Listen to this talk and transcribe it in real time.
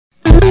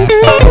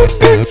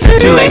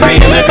Two angry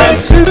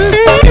immigrants.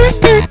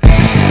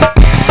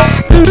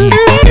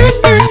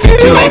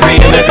 Two angry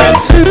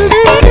immigrants.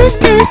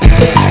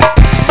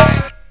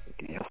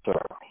 Yes, sir.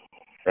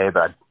 Hey,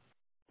 bud.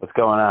 What's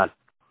going on?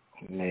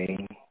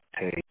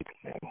 Maintain.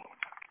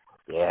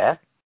 Yeah?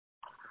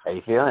 How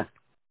you feeling?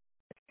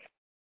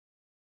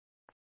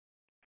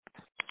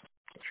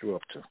 What you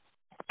up to?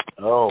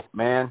 Oh,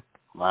 man.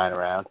 Lying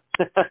around.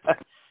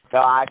 No,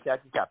 I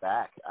just got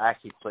back. I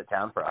actually split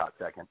town for a hot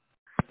second.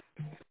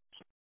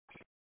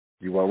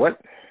 You are what?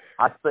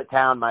 I split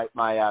town. My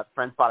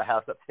friends bought a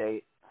house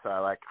upstate, so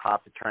I,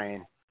 hopped the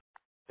train.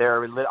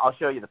 I'll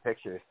show you the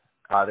pictures.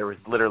 There was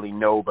literally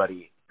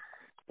nobody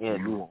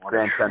in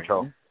Grand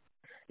Central.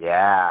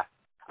 Yeah.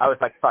 I was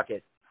like, fuck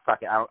it.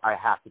 I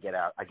have to get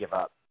out. I give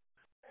up.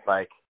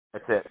 Like,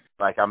 that's it.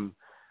 Like, I'm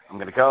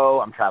going to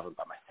go. I'm traveling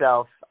by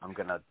myself. I'm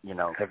going to,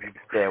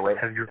 stay away.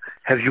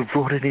 Have you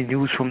brought any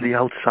news from the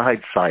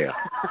outside, sire?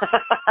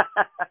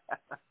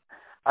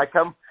 I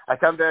come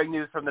bearing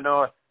news from the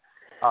north.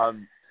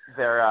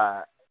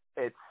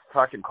 It's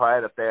fucking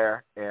quiet up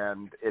there,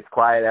 and it's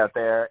quiet out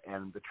there,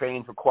 and the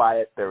trains were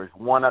quiet. There was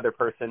one other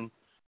person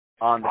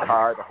on the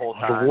car the whole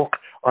time.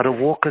 Are the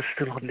walkers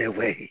still on their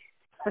way?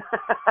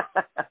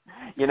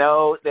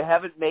 They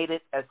haven't made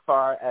it as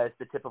far as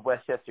the tip of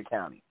Westchester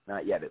County.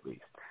 Not yet, at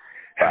least.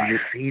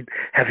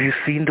 Have you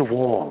seen the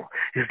wall?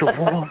 Is the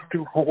wall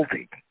still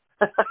holding?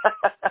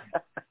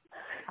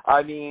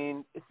 I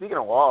mean, speaking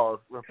of walls,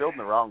 we're building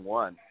the wrong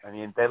one. I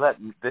mean, they let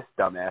this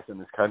dumbass in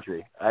this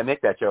country. I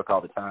make that joke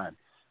all the time.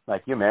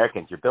 Like, you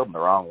Americans, you're building the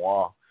wrong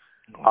wall.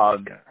 Oh,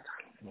 my God.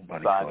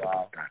 Nobody thought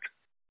about that.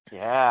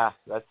 Yeah,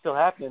 that's still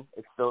happening.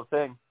 It's still a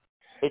thing.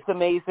 It's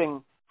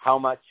amazing how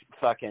much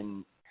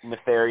fucking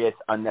nefarious,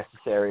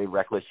 unnecessary,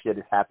 reckless shit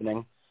is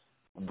happening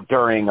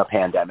during a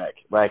pandemic.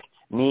 Like,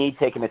 me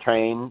taking a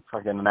train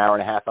fucking an hour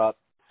and a half up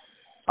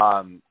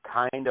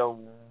kind of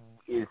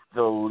is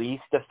the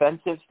least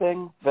offensive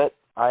thing that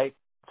I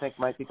think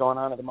might be going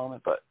on at the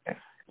moment. But, it's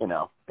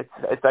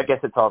I guess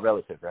it's all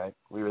relative, right?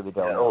 We really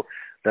don't know.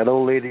 That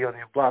old lady on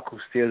your block who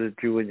stares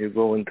at you when you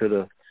go into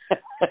the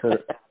to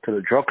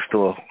the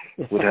drugstore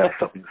would have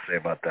something to say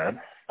about that.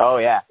 Oh,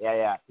 yeah.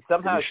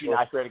 Somehow,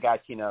 I swear to God,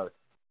 she knows.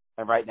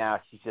 And right now,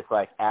 she's just,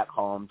 like, at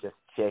home, just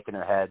shaking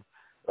her head,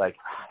 like,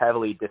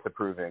 heavily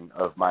disapproving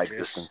of my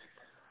existence.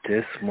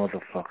 This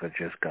motherfucker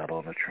just got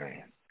on a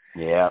train.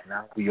 Yeah.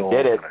 Now we all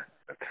Did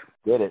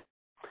it.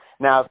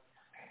 Now,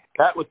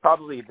 that was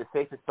probably the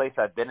safest place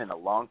I've been in a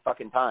long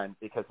fucking time,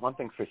 because one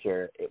thing's for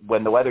sure,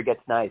 when the weather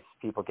gets nice,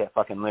 people get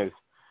fucking loose.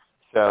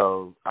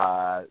 So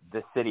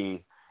this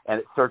city and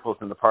its circles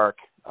in the park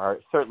are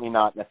certainly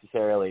not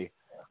necessarily,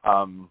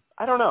 I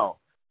don't know.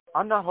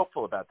 I'm not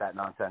hopeful about that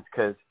nonsense,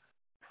 because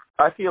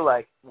I feel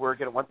like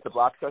once the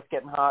block starts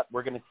getting hot,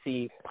 we're going to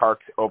see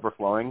parks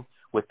overflowing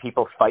with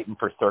people fighting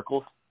for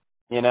circles.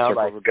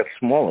 Circles will get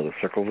smaller. The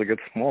circles will get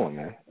smaller,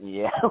 man.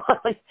 Yeah,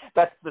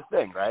 that's the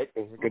thing, right?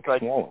 They get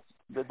smaller.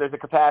 There's a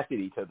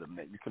capacity to them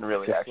that you can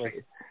really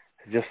actually.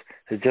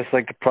 It's just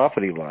like the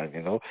property line,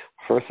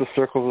 First the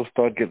circles will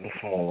start getting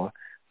smaller,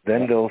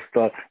 then they'll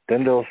start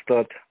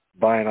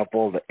buying up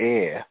all the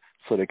air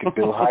so they can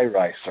build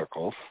high-rise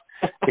circles.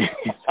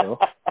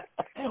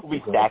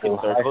 We stacking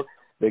circles.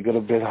 They're gonna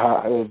build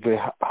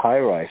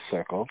high-rise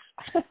circles,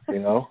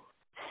 And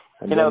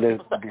then there's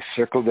going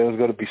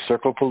to be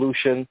circle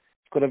pollution.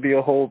 It's going to be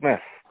a whole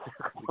mess.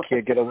 You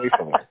can't get away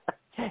from it.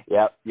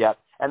 Yep.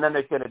 And then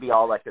there's going to be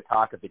all, like, the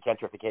talk of the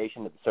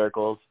gentrification of the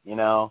circles,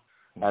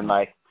 and,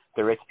 like,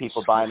 the rich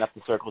people buying up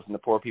the circles in the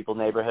poor people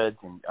neighborhoods.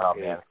 And,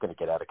 man, it's going to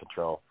get out of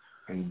control.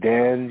 And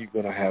then you're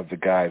going to have the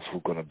guys who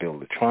are going to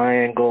build the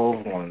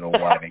triangles, want to know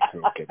why they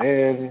can't get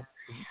in.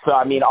 So,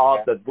 I mean,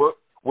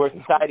 where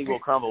society will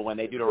crumble when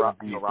they do the wrong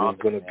thing. There's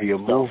going to be a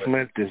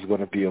movement. There's going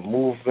to be a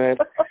movement.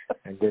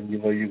 And then,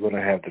 you're going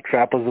to have the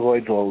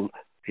trapezoids all,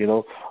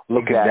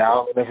 looking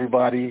down at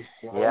everybody.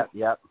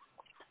 Yep.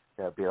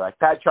 They'll be like,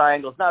 that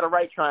triangle's not a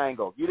right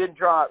triangle. You didn't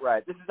draw it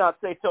right. This is not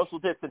safe social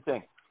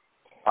distancing.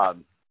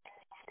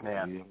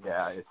 Man,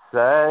 yeah, it's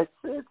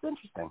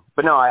interesting.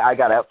 But no, I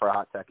got out for a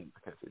hot second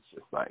because it's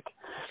just like,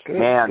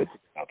 man,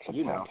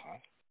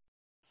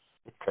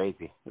 it's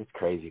crazy. It's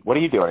crazy. What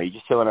are you doing? Are you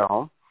just chilling at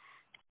home?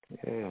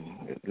 Yeah,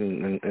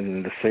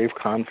 in the safe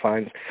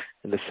confines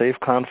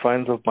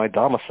of my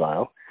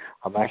domicile,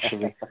 I'm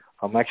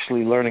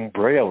actually learning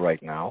Braille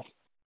right now.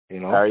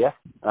 Are you?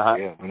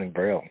 Yeah, learning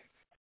Braille.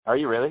 Are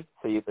you really?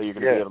 So you're going to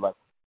be able to?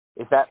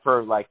 Is that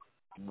for like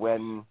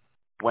when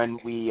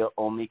we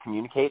only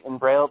communicate in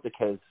Braille?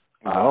 Because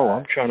no,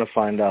 I'm trying to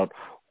find out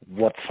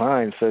what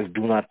sign says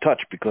 "do not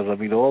touch," because I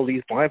mean all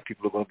these blind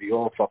people are going to be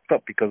all fucked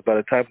up because by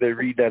the time they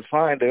read that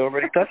sign, they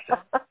already touched it.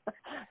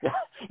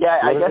 Yeah,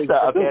 I guess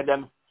a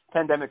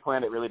pandemic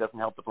planet really doesn't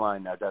help the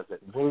blind now, does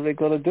it? What are they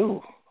going to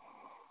do?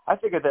 I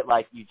figured that,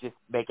 like, you just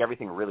make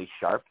everything really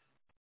sharp,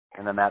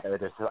 and then that they're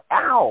just like,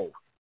 ow,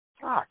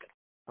 fuck.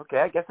 Okay,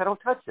 I guess I don't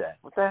touch that.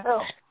 What the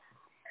hell?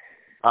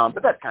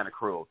 But that's kind of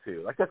cruel,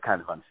 too. Like, that's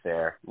kind of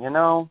unfair,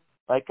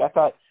 Like, I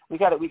thought We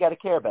got to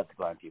care about the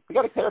blind people. We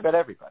got to care about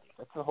everybody.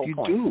 That's the whole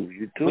point.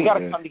 You do. We got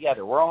to come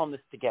together. We're all in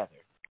this together.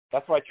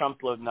 That's why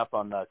Trump's loading up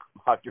on the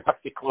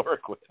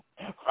hydroxychloroquine,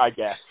 I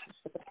guess.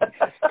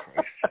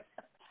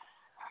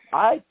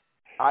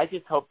 I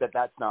just hope that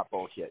that's not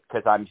bullshit,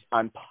 because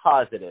I'm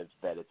positive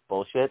that it's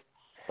bullshit.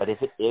 But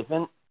if it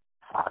isn't,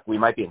 fuck, we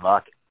might be in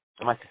luck.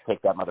 I might just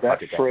take that motherfucker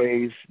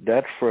down.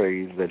 That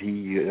phrase that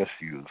he just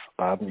used,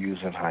 I'm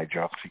using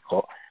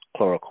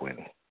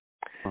hydroxychloroquine,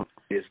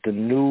 is the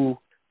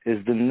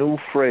new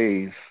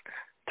phrase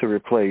to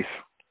replace,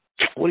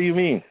 what do you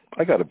mean?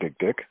 I got a big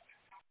dick.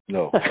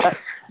 No,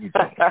 you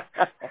don't.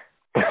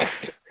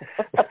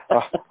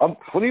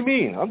 What do you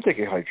mean? I'm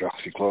taking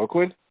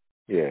hydroxychloroquine.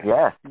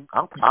 Yeah.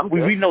 I'm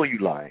good. We know you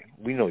lying.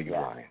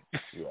 Lying.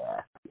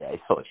 Yeah, he's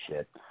full of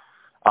shit.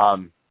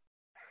 And,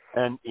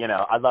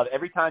 I love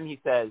every time he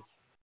says,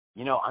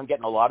 I'm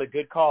getting a lot of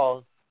good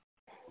calls.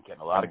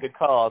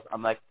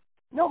 I'm like,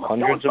 no,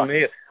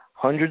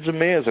 hundreds of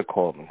mayors are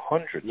calling.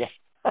 Hundreds. Yeah.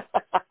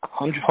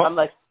 I'm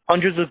like,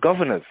 hundreds of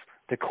governors.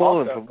 They're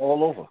calling from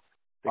all over.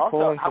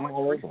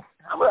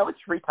 How much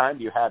free time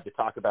do you have to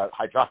talk about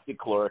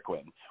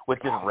hydroxychloroquine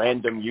with just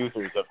random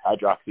users of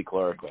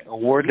hydroxychloroquine? A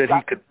word that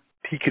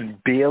he can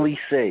barely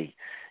say.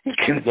 He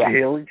can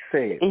barely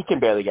say it. He can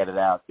barely get it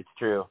out. It's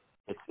true.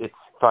 It's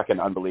fucking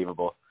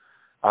unbelievable.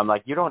 I'm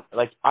like,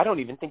 I don't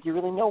even think you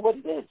really know what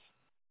it is.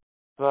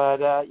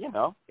 But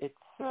it's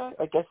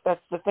I guess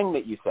that's the thing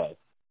that you said.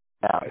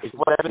 Now, it's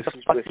whatever the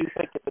fuck you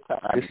think at the time.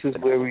 This is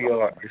where we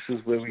are. This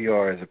is where we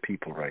are as a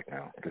people right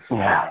now.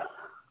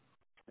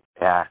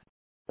 Yeah,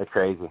 it's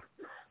crazy.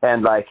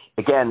 And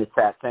again, it's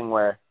that thing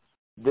where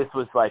this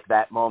was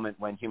that moment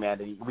when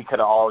humanity, we could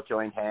have all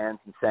joined hands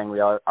and saying we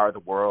are the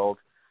world,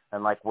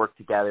 and work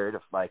together to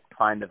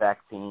find the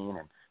vaccine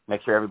and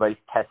make sure everybody's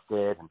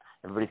tested and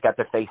everybody's got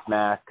their face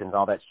mask and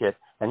all that shit.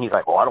 And he's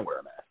like, "Oh, I don't wear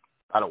a mask.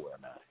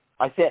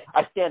 I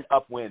stand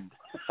upwind."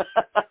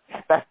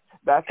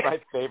 That's my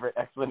favorite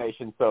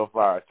explanation so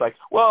far. It's like,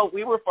 well,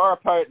 we were far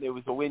apart and it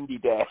was a windy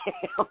day.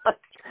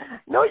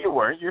 No, you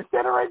weren't. You're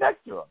standing right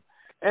next to him.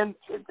 And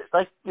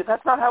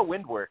that's not how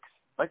wind works.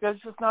 That's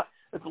just not.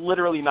 It's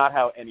literally not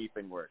how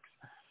anything works.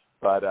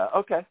 But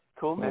okay,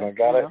 cool, man.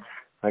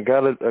 I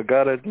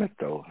gotta admit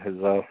though,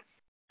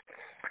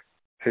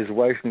 his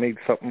wife made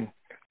something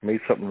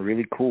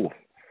really cool.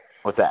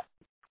 What's that?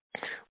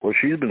 Well,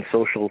 she's been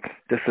social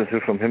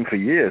distancing from him for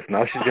years.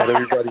 Now she's got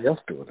everybody else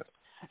doing it.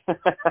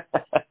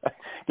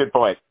 Good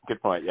point.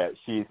 Yeah,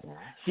 she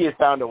has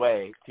found a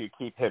way to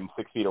keep him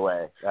 6 feet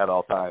away at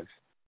all times.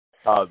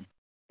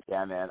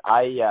 Yeah, man.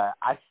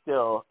 I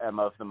still am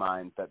of the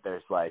mind that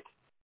there's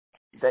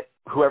that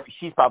whoever,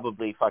 she's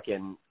probably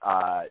fucking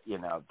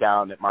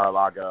down at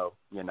Mar-a-Lago,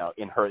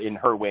 in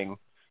her wing,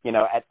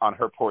 on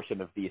her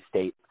portion of the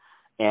estate,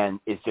 and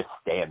is just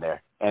staying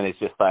there. And it's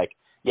just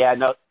yeah,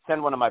 no,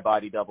 send one of my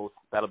body doubles.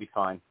 That'll be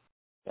fine.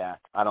 Yeah,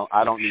 I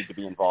don't need to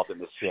be involved in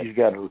this shit. She's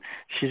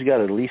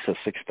got at least a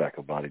 6-pack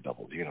of body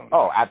doubles,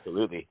 Oh,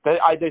 absolutely.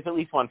 There's at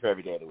least one for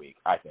every day of the week.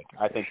 I think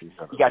you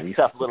got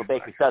yourself a little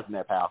baker's dozen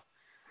there, pal.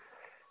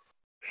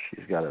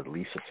 She's got at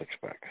least a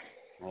 6-pack.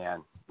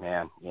 Man,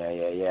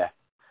 yeah.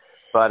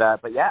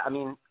 But yeah, I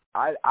mean,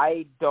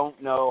 I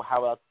don't know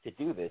how else to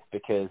do this,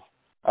 because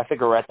I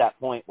figure we're at that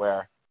point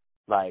where,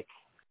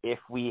 if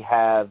we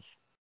have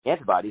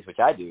antibodies, which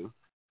I do,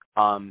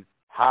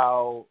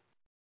 how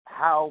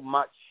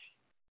much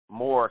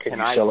more can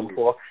I sell them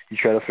for? You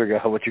try to figure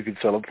out how much you can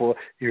sell them for?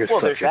 There's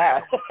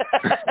that.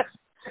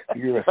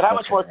 But how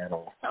much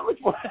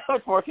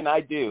more can I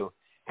do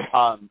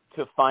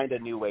to find a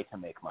new way to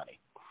make money?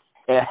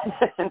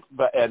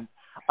 But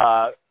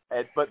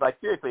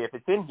seriously, if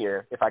it's in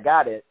here, if I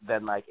got it,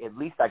 then at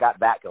least I got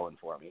that going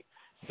for me.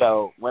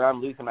 So when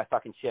I'm losing my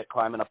fucking shit,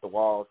 climbing up the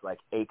walls,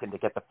 aching to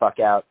get the fuck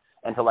out,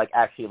 and to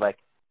actually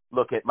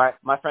look at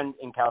my friend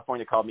in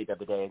California called me the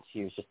other day, and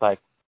she was just like,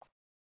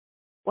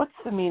 "What's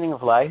the meaning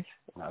of life?"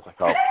 And I was like,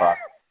 "Oh fuck,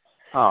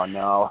 oh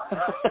no."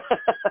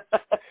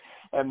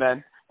 and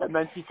then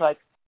she's like,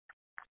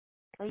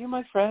 "Are you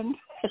my friend?"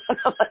 And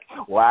I'm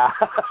like, "Wow,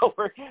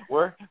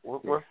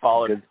 we're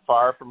falling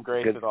far from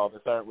grace with all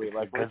this, aren't we?"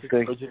 It's a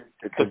good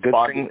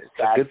thing.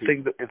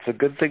 It's a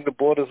good thing the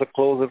borders are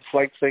closed and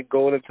flights ain't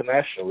going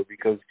international,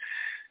 because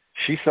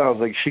she sounds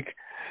like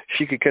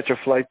she could catch a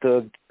flight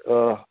to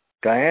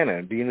Guyana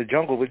and be in the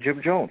jungle with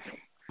Jim Jones.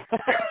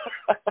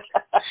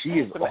 She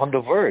is on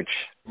the verge.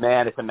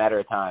 Man, it's a matter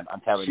of time.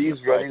 I'm telling you.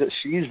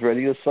 She's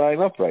ready to sign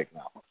up right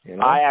now.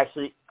 I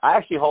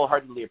actually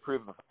wholeheartedly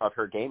approve of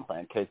her game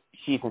plan, because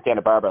she's in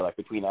Santa Barbara,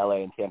 between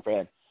LA and San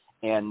Fran,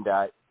 and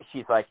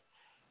she's like,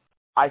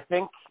 "I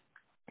think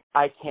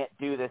I can't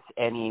do this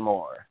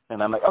anymore."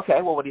 And I'm like,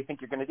 "Okay, well, what do you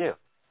think you're going to do?"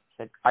 She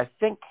said, "I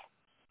think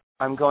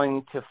I'm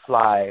going to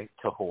fly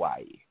to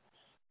Hawaii."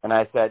 And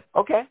I said,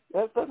 "Okay,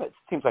 that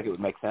seems like it would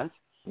make sense."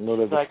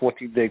 There's a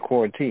 14-day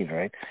quarantine,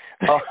 right?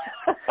 Oh,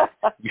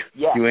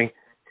 yeah.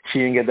 She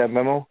didn't get that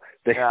memo?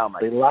 They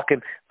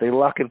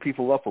locking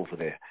people up over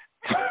there.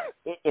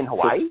 In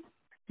Hawaii?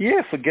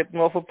 For getting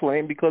off a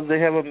plane, because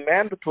they have a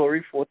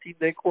mandatory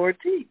 14-day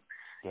quarantine.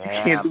 You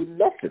can't do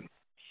nothing.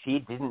 She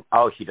didn't.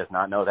 Oh, she does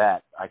not know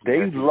that.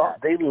 They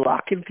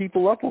locking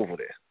people up over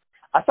there.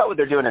 I thought what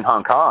they're doing in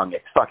Hong Kong.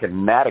 It's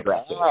fucking mad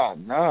aggressive.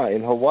 Nah.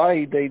 In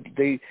Hawaii,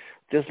 they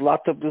just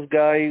locked up this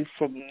guy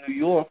from New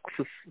York.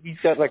 He's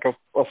got like a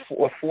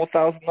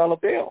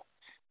 $4,000 bail.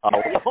 Oh,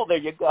 well, there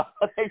you go.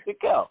 There you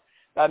go.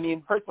 I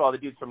mean, first of all, the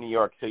dude's from New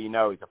York, so you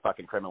know he's a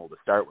fucking criminal to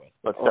start with.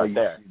 Let's start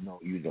there.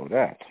 You know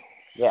that.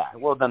 Yeah,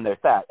 well, then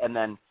there's that. And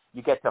then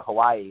you get to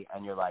Hawaii,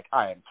 and you're like,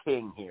 I am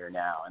king here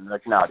now. And they're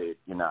like, no, dude,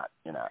 you're not.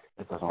 It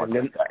doesn't work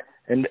like that.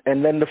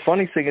 And then the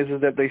funny thing is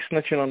that they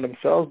snitching on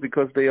themselves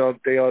because they on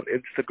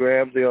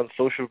Instagram, they on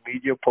social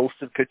media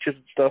posting pictures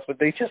and stuff, and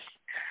they just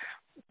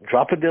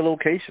dropping their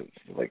locations.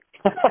 Like,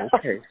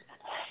 okay.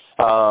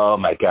 Oh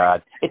my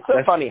God, it's so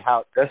funny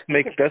how that's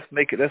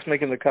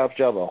making the cop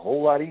job a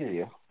whole lot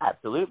easier.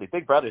 Absolutely,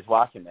 Big Brother's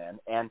watching,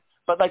 man,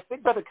 but like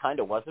Big Brother kind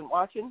of wasn't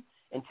watching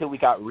until we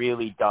got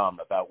really dumb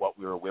about what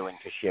we were willing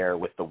to share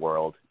with the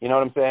world. You know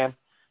what I'm saying?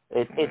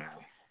 It's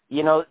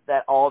you know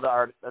that all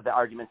the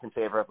arguments in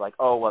favor of like,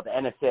 oh well, the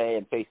NSA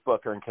and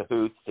Facebook are in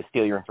cahoots to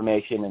steal your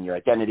information and your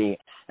identity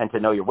and to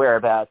know your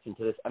whereabouts and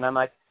to this, and I'm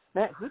like,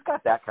 man, who's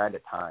got that kind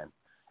of time?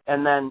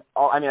 And then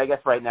I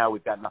guess right now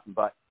we've got nothing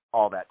but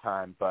all that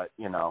time, but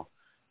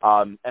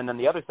and then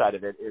the other side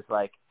of it is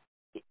like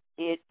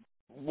it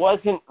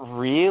wasn't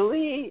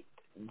really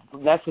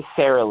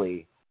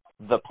necessarily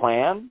the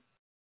plan,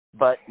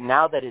 but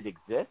now that it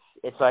exists,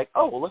 it's like,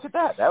 oh well, look at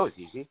that was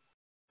easy.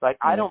 Like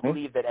I don't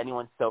believe that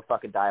anyone's so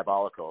fucking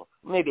diabolical.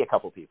 Maybe a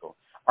couple people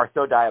are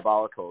so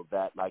diabolical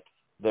that like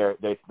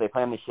they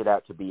plan this shit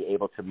out to be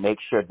able to make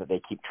sure that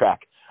they keep track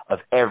of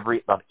 8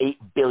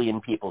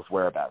 billion people's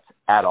whereabouts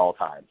at all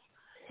times.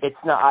 It's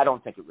not. I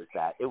don't think it was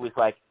that. It was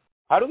like,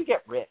 how do we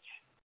get rich?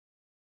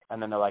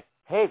 And then they're like,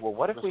 hey, well,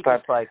 what if we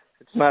just like...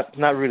 It's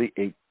not really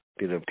 8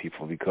 billion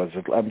people because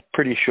I'm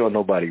pretty sure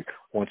nobody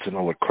wants to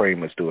know what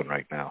Kramer's doing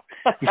right now.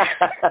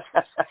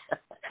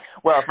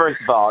 Well,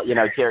 first of all,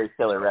 Jerry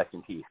Stiller, rest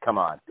in peace. Come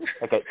on.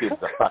 That guy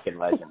dude's a fucking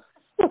legend.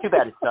 Too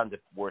bad his son's a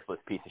worthless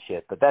piece of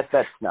shit, but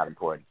that's not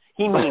important.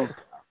 He means,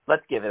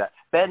 let's give it up.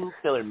 Ben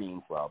Stiller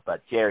means well,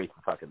 but Jerry's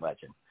a fucking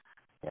legend.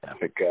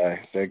 That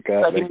guy. Like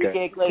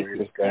Enrique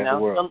Iglesias,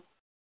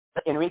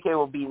 Enrique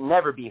will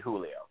never be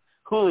Julio.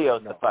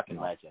 Julio's the fucking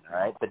legend, all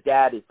right? The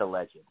dad is the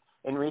legend.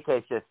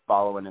 Enrique's just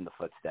following in the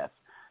footsteps,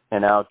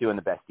 doing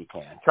the best he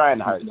can, trying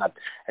hard.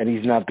 And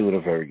he's not doing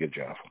a very good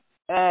job.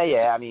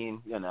 Yeah, I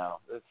mean,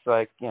 it's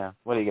like,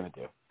 what are you gonna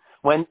do?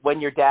 When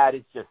your dad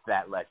is just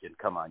that legend,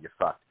 come on, you're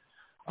fucked.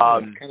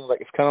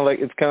 It's kind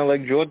of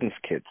like Jordan's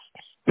kids.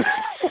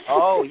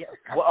 Oh yeah.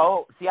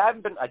 Well, see, I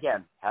haven't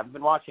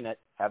been watching it.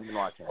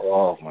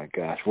 Oh my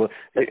gosh. Well,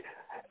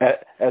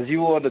 as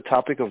you were on the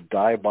topic of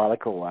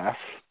diabolical laughs,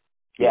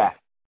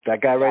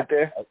 that guy right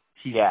there,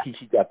 he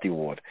got the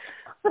award.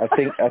 I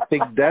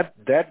think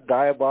that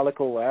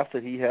diabolical laugh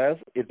that he has,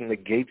 it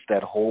negates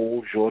that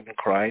whole Jordan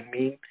crying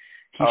meme.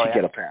 He should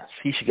get a pass.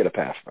 He should get a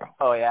pass, bro.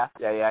 Oh yeah.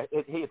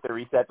 He hit the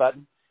reset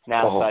button.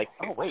 Now it's like,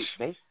 oh wait,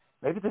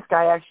 maybe this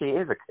guy actually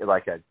is a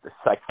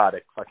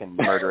psychotic fucking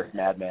murderous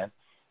madman.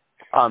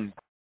 I've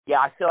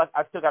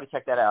still got to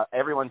check that out.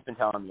 Everyone's been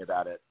telling me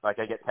about it. Like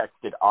I get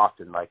texted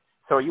often, like,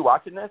 so are you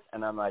watching this?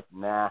 And I'm like,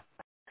 nah.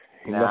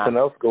 Nothing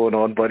else going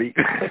on, buddy.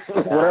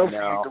 What else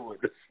are you doing?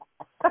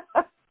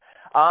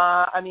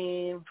 I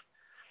mean,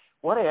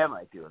 what am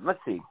I doing? Let's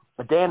see.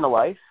 A day in the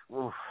life?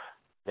 Oof.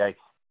 Yikes.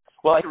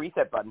 Well, I hit a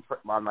reset button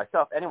on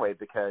myself anyway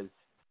because,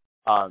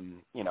 I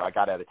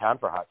got out of town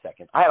for a hot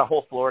second. I had a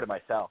whole floor to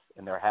myself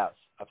in their house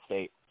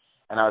upstate.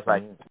 And I was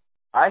like,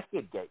 I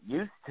should get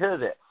used to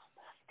this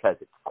because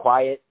it's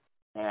quiet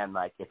and,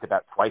 like, it's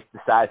about twice the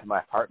size of my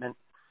apartment.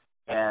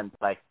 And,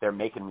 like, they're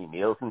making me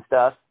meals and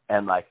stuff.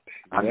 And, like,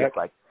 I'm just,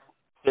 like,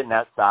 sitting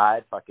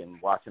outside fucking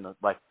watching,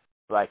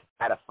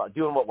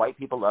 doing what white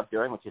people love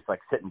doing, which is, like,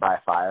 sitting by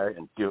a fire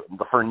and do it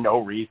for no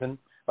reason.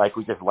 Like,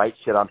 we just light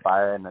shit on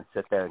fire and then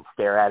sit there and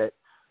stare at it.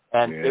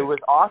 And it was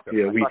awesome.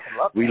 Yeah,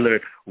 we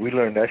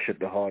learned that shit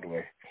the hard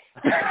way.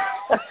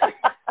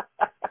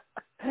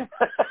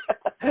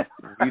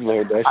 We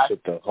learned that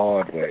shit the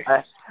hard way.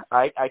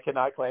 I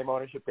cannot claim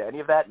ownership to any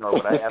of that, nor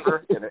would I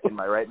ever in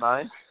my right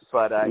mind.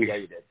 But, yeah,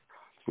 you did.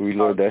 We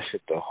learned that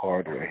shit the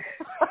hard way.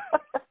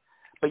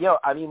 But,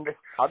 I mean, this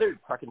other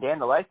fucking day in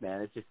the life,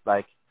 man, it's just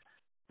like,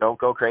 don't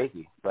go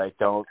crazy. Like,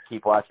 don't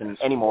keep watching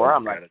anymore.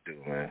 I'm like,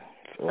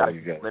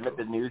 limit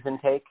the news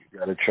intake. You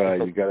gotta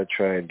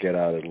try and get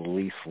out at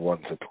least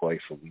once or twice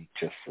a week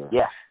just to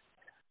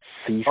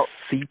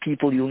see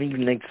people you don't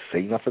even need to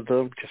say nothing to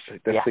them, just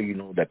so you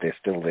know that they're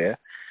still there.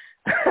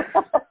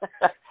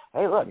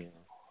 Hey, look,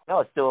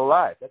 it's still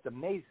alive. That's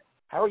amazing.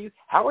 How are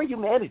you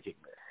managing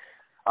this?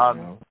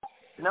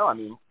 No, I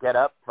mean, get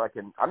up,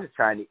 fucking. I'm just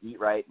trying to eat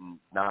right and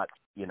not,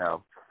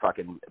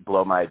 fucking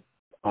blow my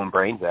own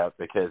brains out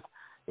because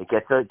it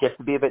gets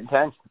to be a bit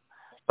intense.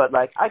 But,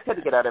 like, I tend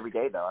to get out every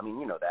day, though. I mean,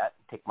 you know that.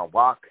 Take my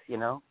walks,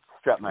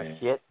 strut my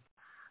shit.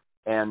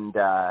 And,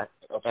 that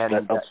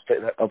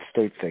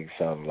upstate thing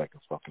sounds like a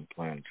fucking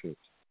plan, too.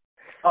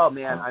 Oh,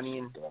 man, I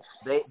mean,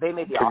 they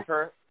made the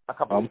offer a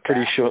couple weeks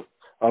back.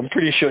 I'm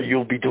pretty sure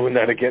you'll be doing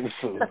that again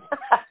soon.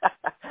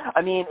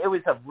 I mean, it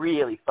was a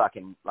really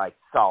fucking like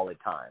solid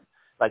time.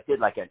 Like did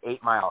like an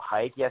 8-mile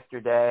hike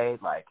yesterday,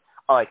 like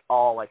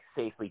all like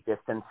safely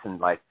distanced, and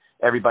like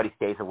everybody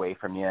stays away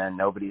from you and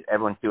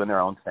everyone's doing their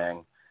own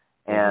thing.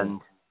 And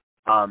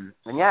and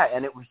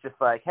it was just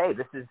like, hey,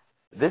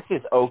 this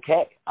is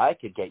okay. I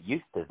could get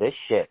used to this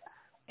shit.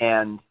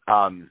 And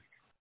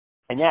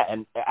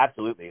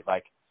absolutely,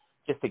 like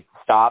just to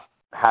stop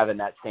having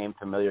that same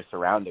familiar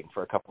surrounding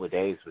for a couple of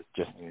days was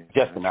just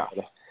enough.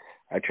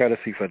 I try to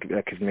see if I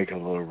could make a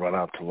little run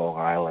out to Long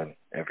Island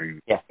at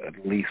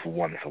least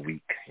once a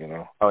week, you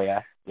know. Oh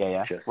yeah.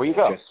 Where you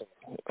go?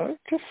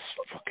 Just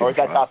or is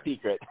that top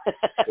secret?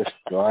 just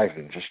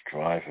driving,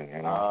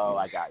 you know. Oh,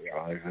 I got you.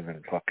 Driving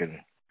and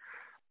fucking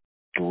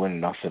doing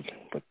nothing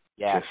but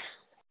just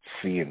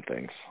seeing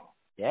things.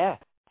 Yeah,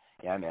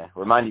 man.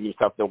 Reminding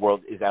yourself the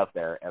world is out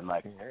there, and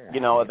like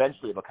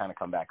eventually it'll kind of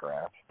come back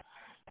around.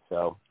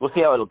 So we'll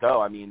see how it'll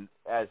go. I mean,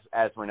 as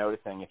we're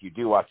noticing, if you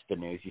do watch the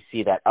news, you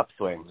see that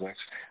upswing.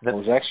 I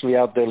was actually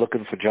out there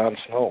looking for Jon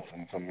Snow.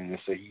 I mean, they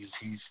say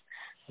he's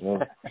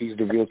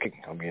the real king.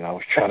 I mean, I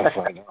was trying to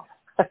find out.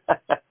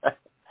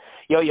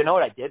 You know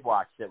what I did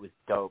watch that was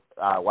dope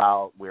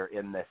while we're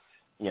in this,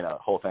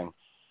 whole thing.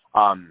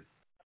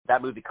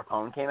 That movie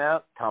Capone came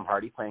out. Tom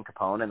Hardy playing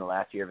Capone in the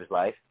last year of his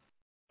life.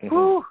 Mm-hmm.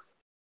 Whew,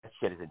 that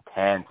shit is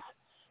intense.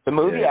 The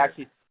movie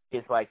actually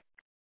is like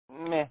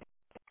meh.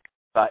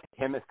 But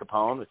him as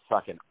Capone was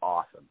fucking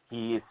awesome.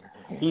 He's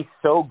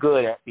so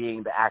good at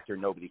being the actor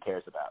nobody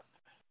cares about.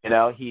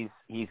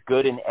 He's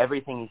good in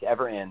everything he's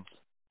ever in,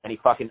 and he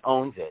fucking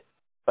owns it.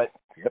 But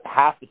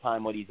half the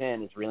time what he's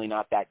in is really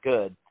not that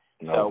good.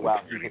 So while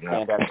he can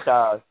stand out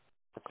stars,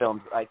 the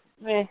film's like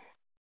meh,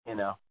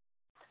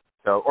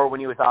 So, or when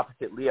he was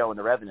opposite Leo in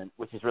The Revenant,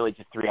 which is really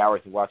just 3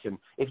 hours of watching.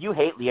 If you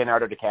hate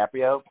Leonardo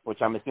DiCaprio,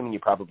 which I'm assuming you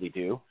probably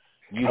do,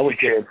 I was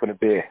cheering for the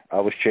beer.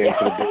 all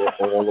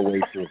the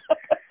way through.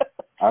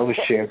 I was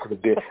cheering for the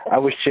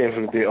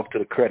beer up to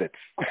the credits.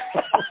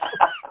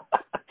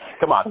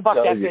 Come on, fuck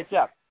that bitch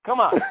up.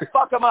 Come on,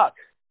 fuck him up.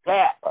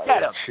 Yeah,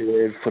 get him. I was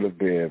cheering for the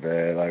beer,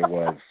 man. I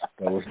was.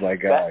 That was my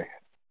guy.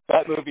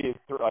 That movie is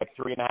like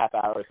 3.5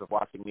 hours of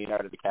watching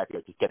Leonardo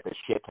DiCaprio just get the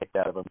shit kicked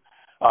out of him.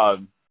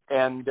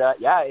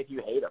 If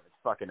you hate him,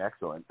 it's fucking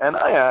excellent. And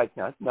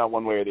it's not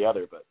one way or the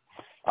other, but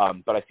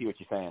I see what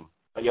you're saying.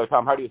 But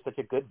Tom Hardy was such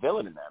a good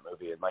villain in that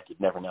movie, and like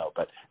you'd never know.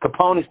 But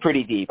Capone is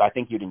pretty deep. I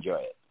think you'd enjoy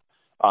it.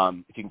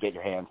 If you can get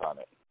your hands on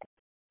it.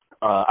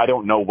 I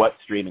don't know what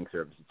streaming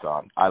service it's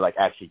on. I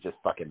actually just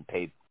fucking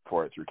paid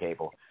for it through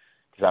cable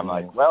because I'm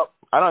like, well,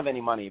 I don't have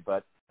any money,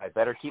 but I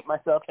better keep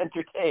myself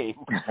entertained.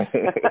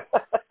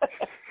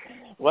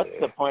 What's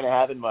the point of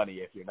having money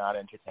if you're not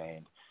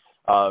entertained?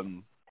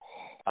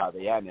 But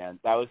yeah, man,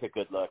 that was a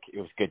good look. It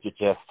was good to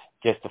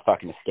just to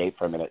fucking escape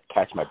for a minute,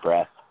 catch my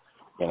breath,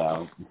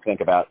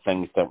 think about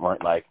things that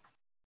weren't like,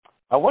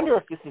 I wonder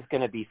if this is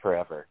going to be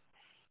forever.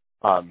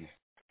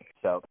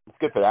 So it's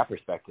good for that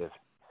perspective.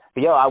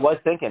 But I was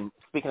thinking,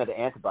 speaking of the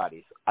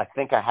antibodies, I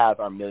think I have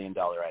our $1 million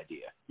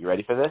idea. You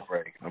ready for this?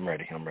 I'm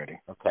ready.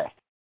 Okay.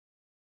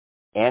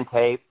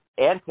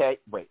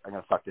 Wait, I'm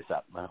gonna fuck this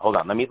up. Hold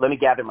on. Let me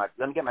get my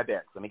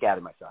bearings. Let me gather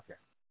myself here.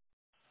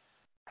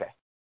 Okay.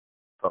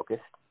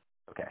 Focused.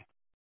 Okay.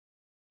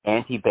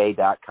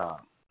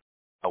 Antibay.com.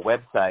 A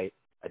website,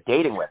 a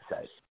dating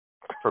website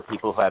for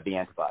people who have the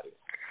antibodies.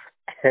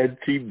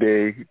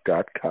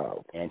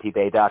 Antibay.com.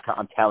 Antibay.com.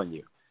 I'm telling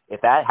you. If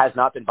that has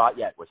not been bought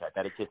yet, which I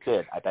bet it just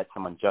did, I bet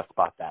someone just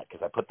bought that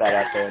because I put that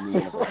out there in the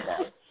universe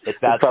now. It's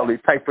that probably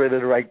typing it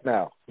in right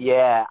now.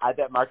 Yeah, I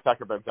bet Mark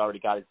Zuckerberg's already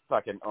got his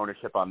fucking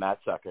ownership on that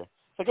sucker.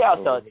 So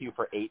I'll sell it to you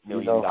for $8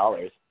 million.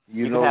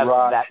 You can have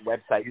Raj, that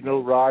website.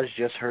 Raj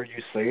just heard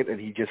you say it, and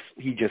he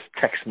just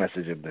text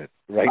messaged him it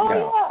now.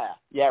 Oh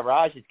yeah,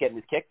 Raj is getting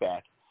his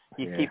kickback.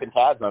 He's keeping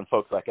tabs on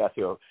folks like us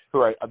who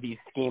are these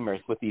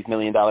schemers with these $1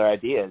 million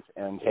ideas.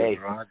 And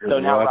Raj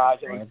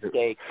owns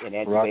stake in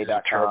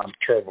Antibay.com.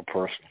 Terrible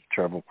person.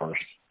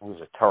 He's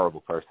a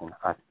terrible person.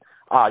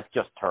 It's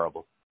just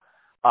terrible.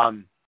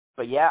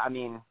 But yeah, I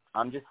mean,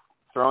 I'm just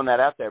throwing that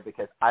out there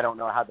because I don't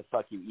know how the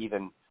fuck you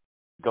even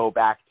go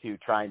back to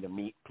trying to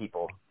meet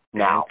people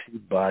now.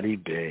 Antibody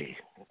Bay.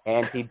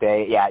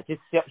 Antibay. Yeah,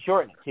 just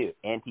shorten it too.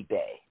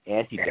 Antibay.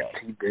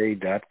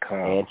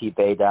 Antibay.com.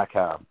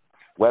 Antibay.com.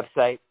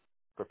 Website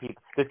for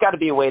people. There's got to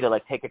be a way to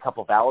take a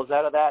couple vowels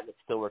out of that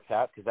still works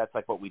out because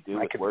that's what we do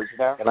with words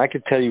now. And I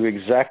can tell you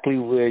exactly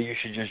where you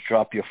should just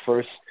drop your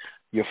first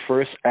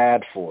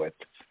ad for it.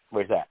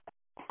 Where's that?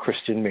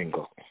 Christian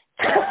Mingle.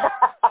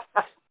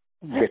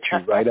 Get you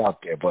right out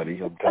there, buddy.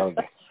 I'm telling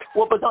you.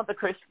 Well, but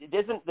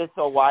isn't this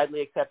a widely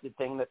accepted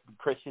thing that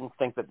Christians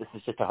think that this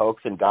is just a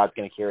hoax and God's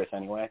going to cure us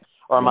anyway?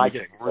 Or am I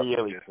just really?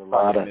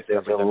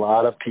 There's a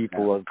lot of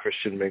people on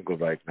Christian Mingle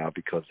right now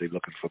because they're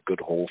looking for good,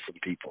 wholesome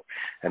people,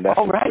 and that's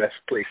the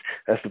best place.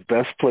 That's the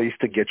best place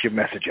to get your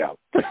message out.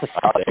 There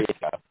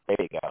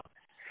you go.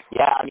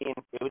 Yeah, I mean,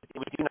 it would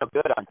do no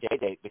good on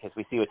J-Date because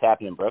we see what's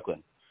happening in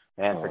Brooklyn.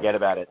 Man, forget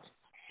about it.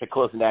 They're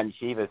closing down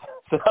yeshivas.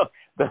 So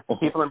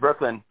People in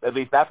Brooklyn, at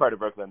least that part of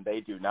Brooklyn,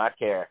 they do not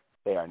care.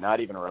 They are not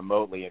even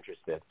remotely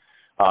interested.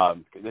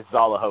 This is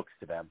all a hoax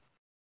to them.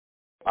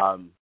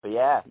 But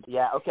yeah,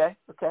 okay.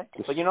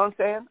 But you know what I'm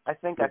saying? I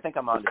think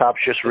I'm on. The cops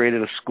just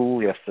raided a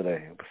school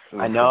yesterday.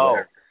 I know.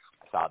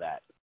 I saw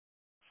that.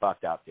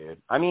 Fucked up,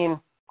 dude. I mean,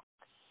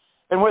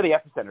 and we're the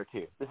epicenter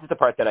too. This is the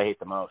part that I hate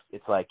the most.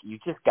 It's like you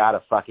just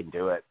gotta fucking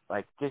do it.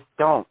 Like, just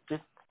don't.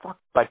 Just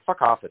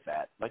fuck off with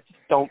that. Like, just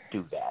don't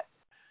do that.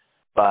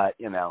 But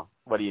you know,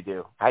 what do you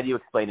do? How do you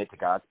explain it to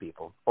God's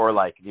people, or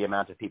like the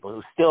amount of people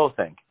who still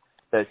think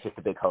that it's just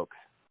a big hoax?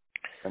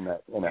 And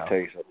that, you know. Let me tell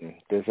you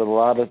something. There's a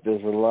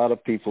lot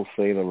of people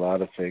saying a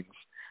lot of things,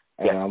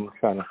 and I'm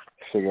trying to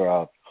figure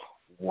out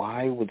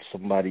why would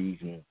somebody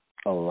even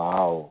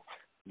allow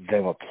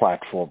them a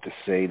platform to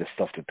say the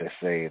stuff that they're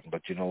saying.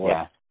 But you know what?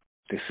 Yeah.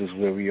 This is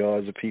where we are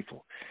as a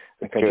people.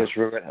 Like I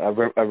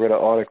read an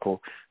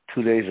article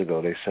 2 days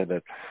ago. They said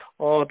that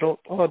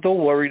don't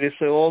worry. They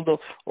say all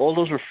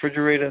those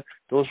refrigerator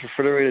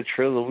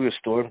trailers we were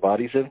storing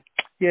bodies in.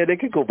 Yeah, they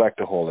could go back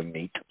to hauling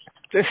meat.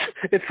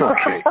 It's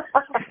okay.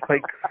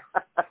 Like,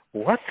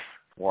 what?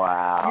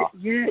 Wow.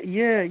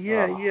 Yeah.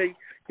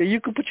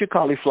 You can put your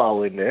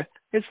cauliflower in there.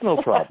 It's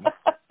no problem.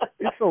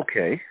 It's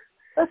okay.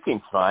 That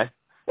seems fine.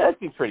 That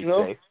seems pretty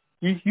safe.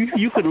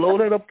 You could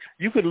load it up.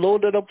 You could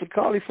load it up with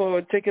cauliflower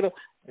and take it up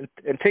and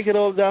take it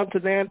all down to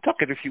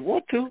Nantucket if you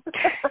want to.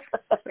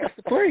 That's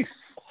the place.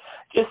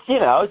 Just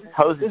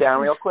hose it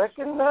down real quick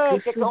and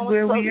get going. This is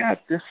where we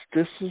at.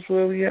 This is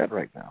where we at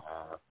right now.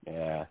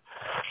 Yeah.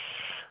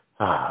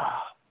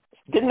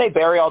 Didn't they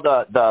bury all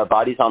the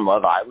bodies on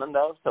Love Island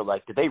though? So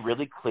like, did they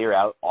really clear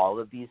out all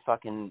of these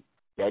fucking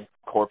dead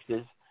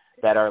corpses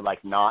that are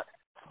like not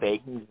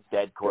fake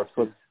dead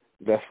corpses?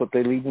 That's what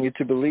they're leading you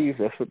to believe.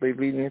 I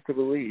mean,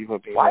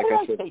 why did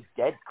I say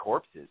dead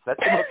corpses? That's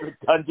the most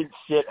redundant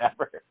shit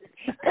ever.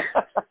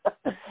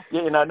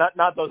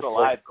 Not those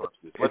alive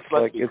corpses. Let's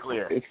be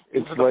clear.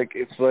 It's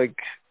like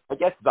I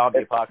guess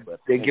zombie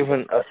apocalypse. They're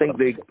given. I think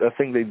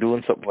they're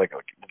doing something like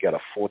you got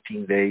a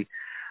 14-day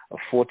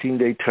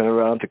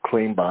turnaround to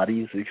claim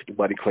bodies. If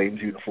somebody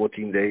claims you in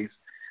 14 days,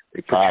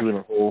 they put you in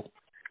a hole.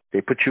 They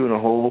put you in a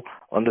hole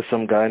under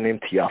some guy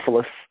named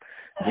Theophilus.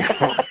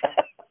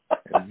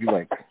 And you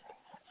like,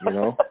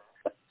 man.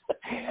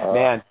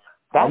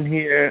 I'm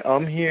here,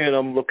 and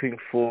I'm looking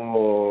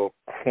for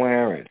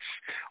Clarence.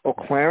 Oh,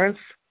 Clarence?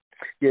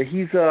 Yeah,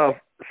 he's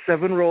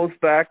 7 rows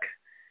back,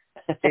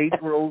 8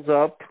 rows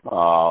up.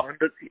 Oh.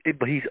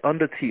 But he's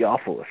under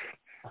Theophilus.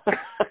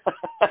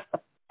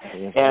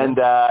 And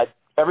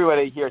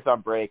everybody here is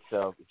on break,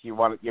 so if you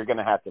want, you're going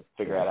to have to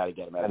figure out how to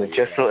get him out. And it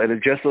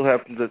just so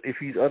happens that if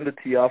he's under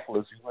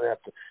Theophilus, he's going to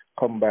have to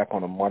come back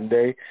on a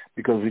Monday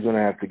because we're going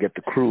to have to get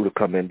the crew to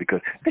come in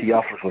because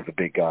Theophilus was a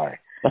big guy.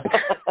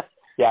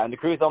 Yeah, and the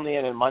crew's only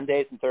in on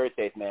Mondays and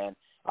Thursdays, man.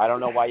 I don't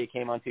know why you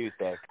came on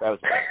Tuesday. That was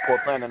poor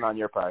planning on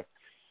your part.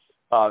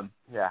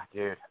 Yeah,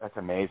 dude, that's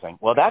amazing.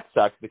 Well, that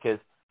sucks because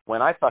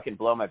when I fucking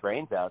blow my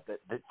brains out,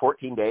 that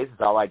 14 days is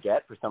all I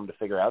get for someone to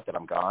figure out that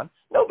I'm gone.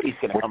 Nobody's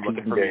going to come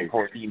looking for me in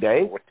 14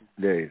 days. 14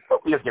 days.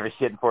 Nobody doesn't give a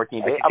shit in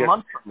 14 days. A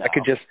month from now.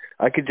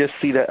 I could just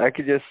see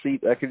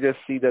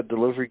that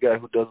delivery guy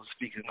who doesn't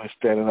speak English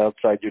standing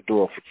outside your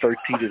door for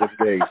 13 of them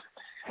days,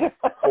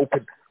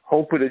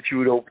 hoping that you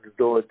would open the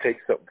door and take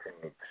something from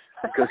him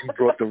because he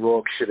brought the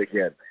wrong shit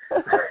again.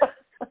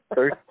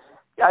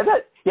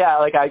 Yeah,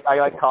 like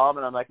I call him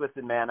and I'm like,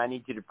 listen, man, I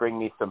need you to bring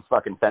me some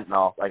fucking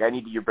fentanyl. Like, I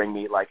need you to bring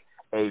me like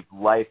a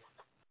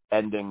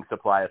life-ending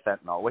supply of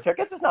fentanyl, which I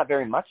guess is not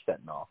very much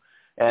fentanyl.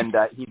 And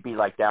he'd be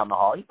like down the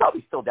hall. He's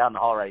probably still down the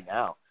hall right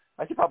now.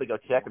 I should probably go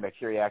check and make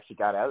sure he actually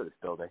got out of this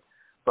building.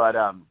 But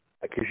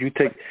like if you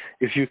take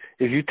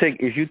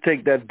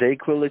that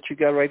Dayquil that you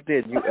got right there,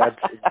 and you add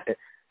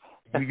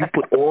you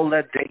put all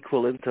that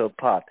Dayquil into a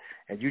pot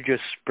and you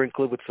just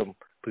sprinkle it with some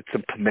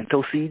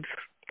pimento seeds.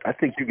 I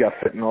think you got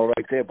fentanyl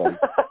right there, buddy.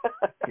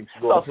 It's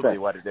ultimately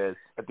what it is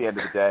at the end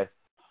of the day.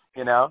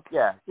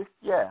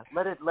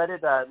 Let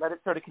it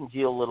sort of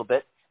congeal a little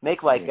bit.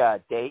 Make like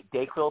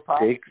Dayquil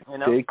pop.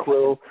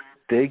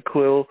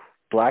 Dayquil,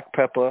 black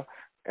pepper,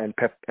 and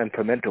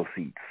pimento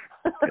seeds.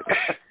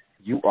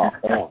 You are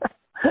on.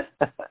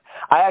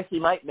 I actually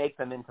might make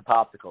them into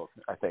popsicles.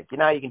 I think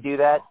how you can do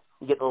that.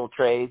 You get little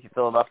trays, you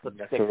fill them up with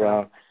stick.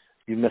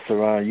 You mess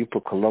around, you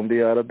put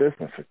Colombia out of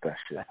business with that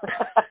shit.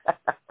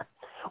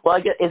 Well,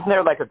 isn't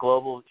there like a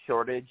global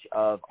shortage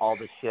of all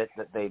the shit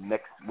that they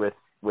mix with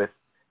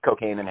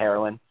cocaine and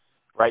heroin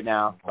right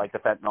now, like the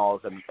fentanyls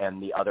and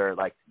the other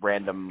like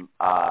random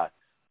not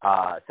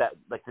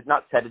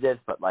sedatives,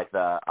 but like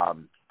the what's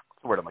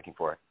the word I'm looking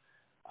for?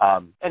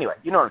 Anyway,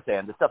 you know what I'm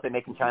saying? The stuff they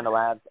make in China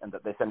labs and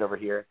that they send over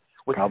here,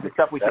 which is the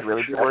stuff we should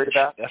really be worried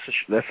about.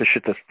 That's the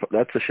shit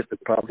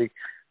that probably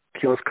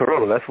kills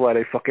Corona. That's why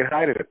they fucking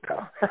hiding it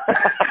now.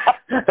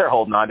 They're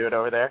holding on to it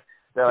over there.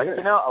 They're like,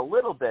 a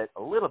little bit,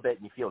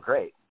 and you feel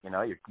great.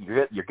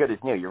 You're good as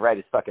new. You're right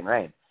as fucking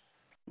rain.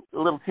 A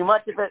little too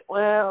much of it,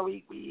 well,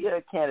 we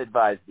can't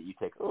advise that you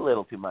take a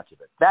little too much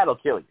of it. That'll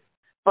kill you.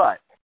 But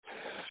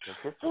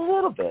just a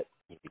little bit,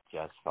 you'll be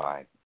just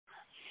fine.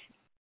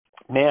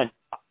 Man,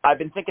 I've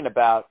been thinking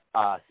about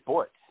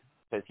sports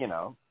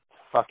because,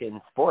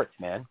 fucking sports,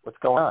 man. What's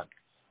going on?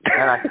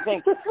 And I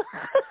think...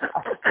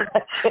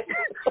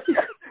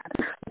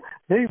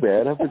 Hey,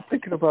 man, I've been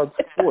thinking about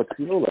sports,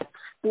 like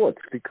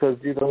sports, because,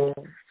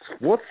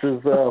 sports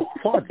is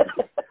fun.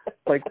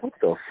 Like, what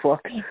the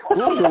fuck? When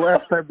was the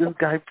last time this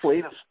guy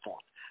played a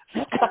sport?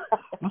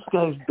 This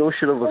guy's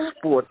notion of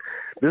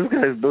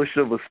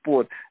a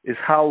sport is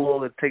how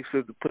long it takes for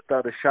him to put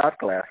down a shot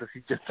glass if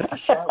he just took a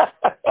shot.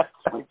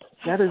 Like,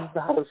 that is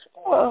not a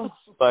sport.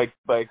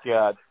 My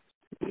God.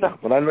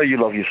 But I know you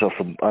love yourself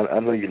some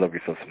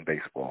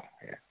baseball.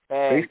 Yeah.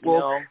 Hey,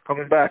 baseball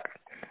coming back.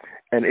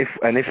 And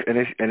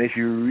if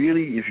you're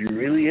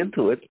really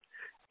into it,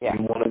 you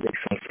want to make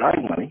some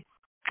side money,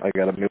 I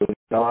got $1 million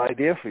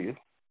idea for you.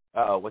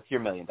 What's your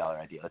 $1 million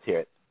idea? Let's hear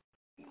it.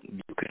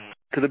 You can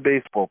go to the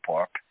baseball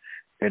park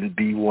and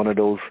be one of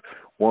those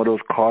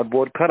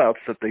cardboard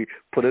cutouts that they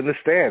put in the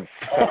stands.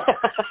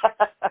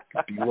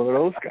 Be one of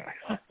those guys.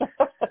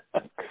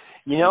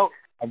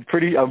 I'm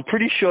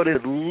pretty sure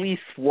there's at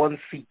least one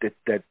seat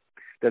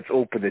that's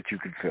open that you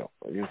can fill.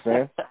 You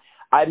understand?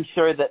 I'm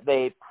sure that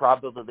they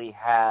probably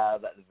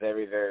have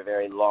very, very,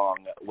 very long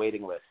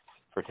waiting lists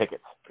for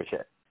tickets, for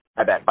sure.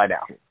 I bet, by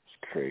now. It's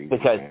crazy,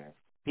 because man.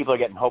 People are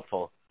getting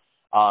hopeful.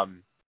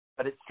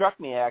 But it struck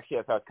me, actually,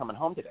 as I was coming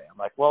home today. I'm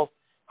like, well,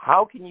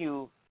 how do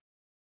you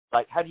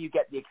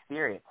get the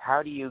experience?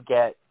 How do you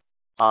get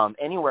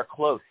anywhere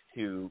close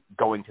to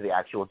going to the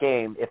actual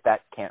game if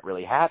that can't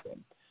really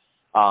happen?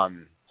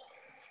 And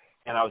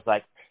I was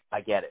like,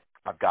 I get it.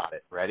 I've got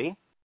it. Ready?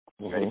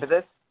 Mm-hmm. Ready for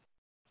this?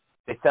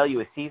 They sell you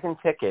a season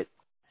ticket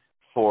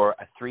for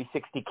a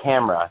 360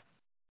 camera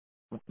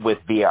with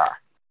VR.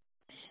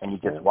 And you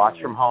just watch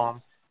from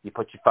home. You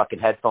put your fucking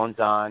headphones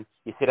on.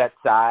 You sit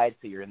outside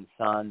so you're in the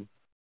sun.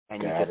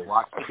 And you just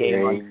watch the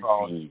game on your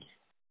phone.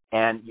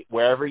 And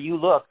wherever you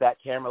look, that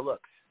camera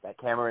looks. That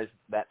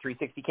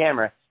 360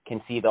 camera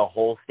can see the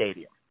whole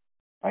stadium.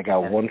 I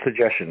got one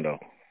suggestion, though.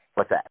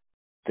 What's that?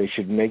 They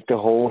should make the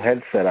whole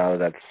headset out of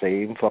that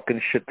same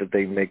fucking shit that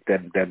they make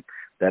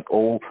that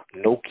old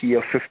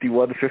Nokia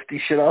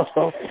 5150 shit out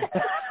of.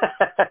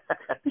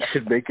 You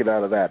should make it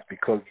out of that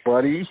because,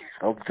 buddy,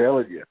 I'm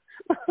telling you.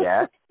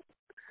 Yeah.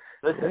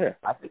 Listen, yeah.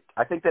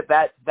 I think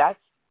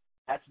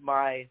that's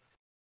my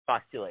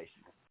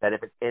postulation. That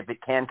if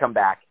it can come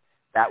back,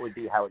 that would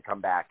be how it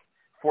come back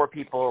for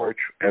people.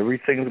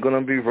 Everything's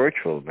gonna be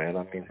virtual, man.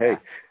 I mean, hey,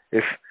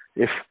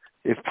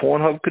 if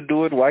Pornhub could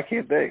do it, why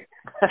can't they?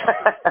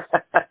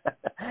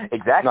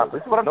 Exactly.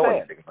 This is what I'm saying.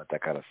 Anything about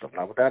that kind of stuff.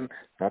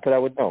 Not that I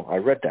would know. I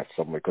read that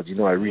somewhere because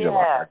I read a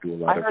lot. I do a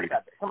lot of reading.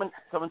 That.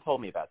 Someone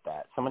told me about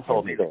that. Someone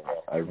told me.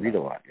 I read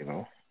a lot.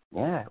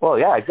 Yeah. Well,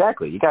 yeah,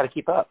 exactly. You got to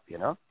keep up.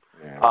 Yeah.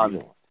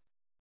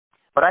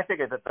 But I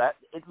figured that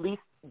at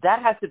least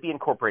that has to be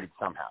incorporated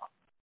somehow.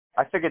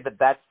 I figured that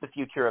that's the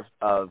future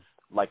of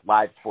like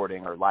live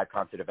sporting or live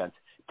concert events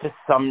to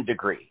some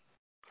degree.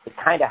 It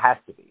kind of has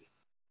to be,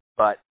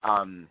 but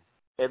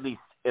at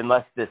least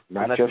unless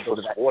not just for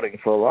sporting,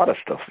 for a lot of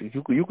stuff.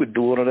 You could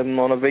do one of them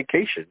on a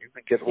vacation. You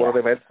could get one of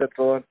them headsets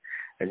on,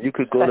 and you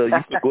could go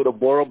to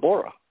Bora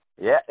Bora.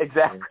 Yeah,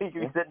 exactly.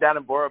 You can sit down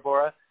in Bora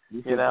Bora.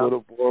 You can go to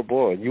Bora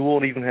Bora. You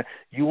won't even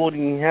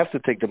have to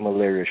take the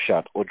malaria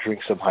shot or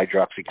drink some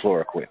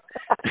hydroxychloroquine.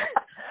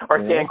 Or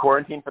stay in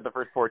quarantine for the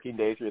first 14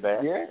 days you're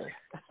there. Yeah.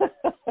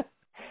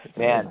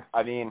 Man,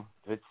 I mean,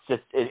 it's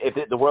just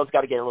the world's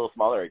got to get a little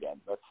smaller again.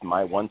 That's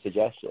my one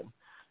suggestion.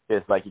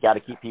 Is like you got to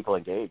keep people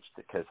engaged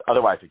because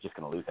otherwise we're just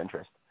going to lose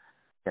interest.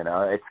 We're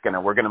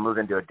going to move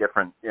into a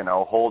different,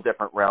 whole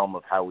different realm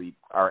of how we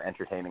are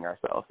entertaining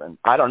ourselves. And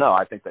I don't know.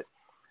 I think that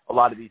a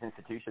lot of these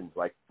institutions,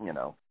 like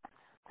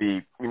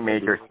the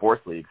major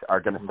sports leagues, are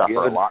going to suffer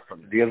a lot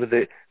from it. The other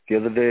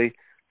day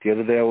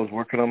I was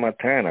working on my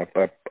tan. I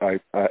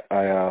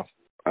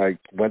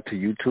went to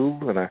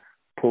YouTube and I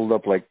pulled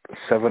up like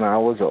 7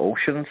 hours of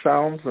ocean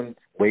sounds and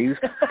waves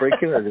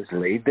breaking. I just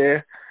laid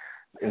there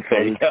in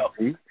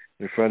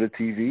front of the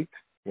TV.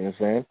 You know what I'm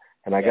saying?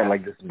 And I got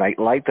like this night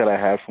light that I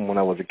had from when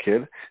I was a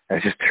kid. I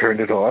just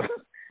turned it on.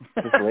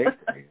 Just laid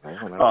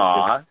there.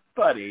 Aw,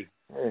 buddy.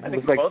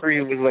 It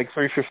was like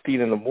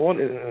 3:15 in the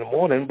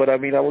morning, but I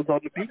mean I was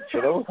on the beach,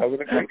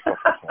 having a great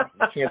fucking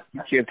time.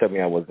 You can't tell me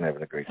I wasn't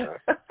having a great time.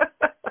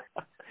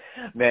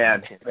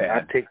 Man,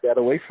 I'd take that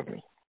away from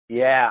me.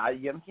 Yeah,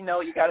 you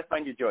got to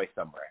find your joy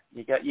somewhere.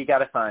 You got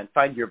to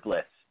find your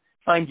bliss,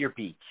 find your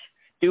beach.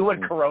 Do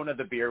what Corona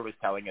the beer was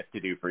telling us to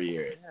do for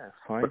years.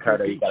 Yeah,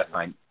 Ricardo, you got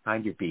to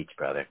find your beach,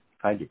 brother.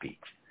 Find your beach.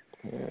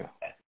 Yeah.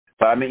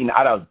 But I mean,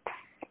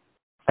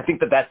 I think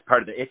that's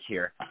part of the itch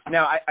here.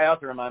 Now, I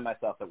also remind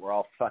myself that we're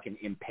all fucking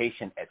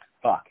impatient as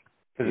fuck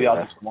because we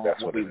all just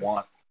want what we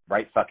want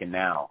right fucking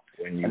now,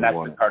 and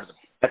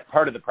that's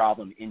part of the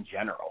problem in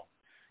general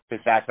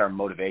because that's our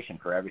motivation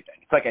for everything.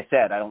 It's like I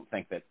said, I don't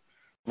think that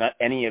not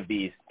any of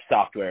these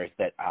softwares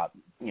that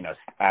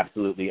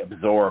absolutely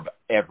absorb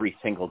every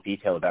single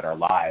detail about our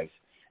lives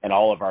and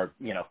all of our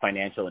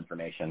financial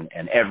information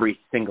and every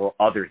single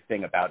other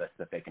thing about us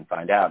that they can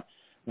find out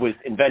was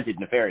invented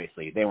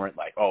nefariously. They weren't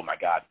like, oh my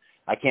God,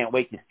 I can't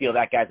wait to steal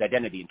that guy's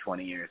identity in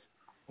 20 years.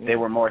 They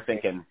were more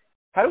thinking,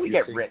 how do we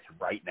get rich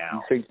right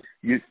now? Do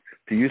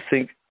you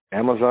think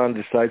Amazon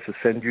decides to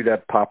send you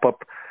that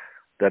pop-up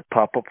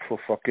for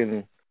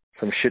fucking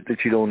some shit that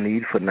you don't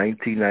need for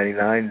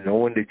 $19.99,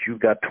 knowing that you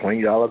got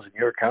 $20 in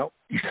your account?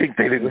 You think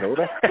they didn't know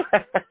that?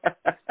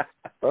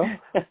 Huh?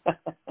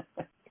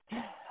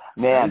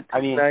 Man,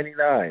 I mean,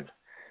 $19.99.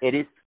 It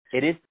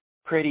is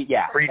pretty,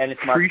 yeah. And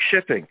it's free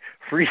shipping.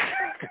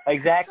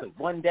 Exactly.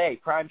 One day,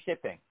 prime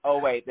shipping. Oh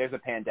wait, there's a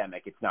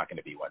pandemic. It's not going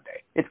to be one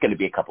day. It's going to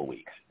be a couple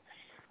weeks.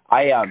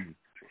 I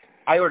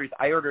ordered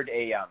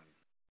a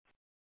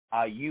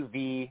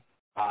UV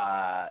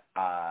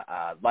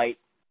light,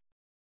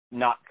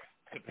 not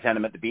to pretend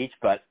I'm at the beach,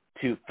 but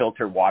to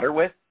filter water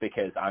with,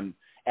 because I'm,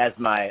 as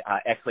my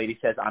ex-lady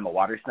says, I'm a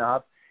water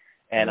snob,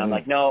 and I'm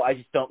like, no, I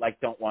just don't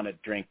want to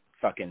drink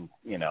fucking,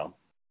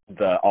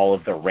 all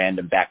of the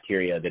random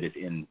bacteria that is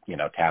in,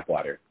 tap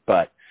water.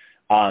 But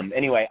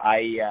anyway,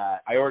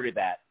 I ordered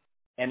that,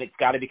 and it's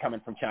got to be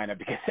coming from China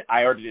because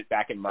I ordered it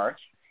back in March,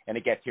 and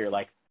it gets here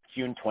like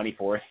June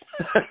 24th.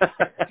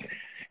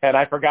 And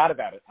I forgot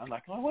about it. I'm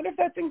like, I wonder if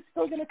that thing's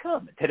still going to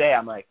come. Today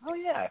I'm like, oh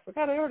yeah, I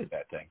forgot I ordered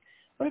that thing.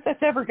 What if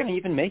that's ever going to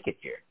even make it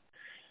here?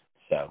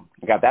 So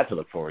I got that to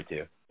look forward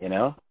to,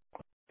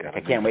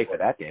 I can't wait for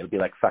that day. It'll be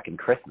like fucking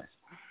Christmas.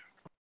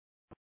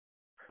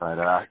 But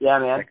yeah,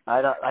 man,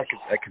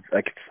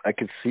 I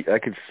could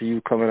see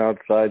you coming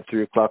outside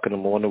 3:00 in the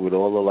morning with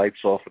all the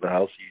lights off in the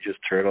house. You just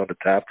turn on the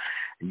tap,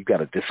 and you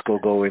got a disco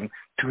going.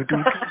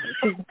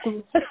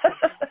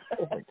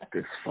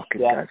 This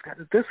fucking guy's got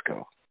a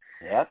disco.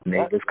 Yep.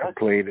 Neighbors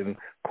complaining,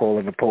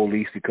 calling the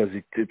police because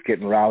it's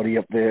getting rowdy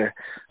up there.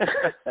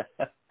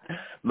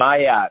 My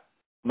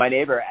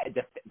neighbor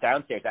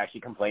downstairs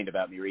actually complained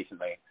about me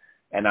recently,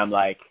 and I'm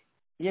like,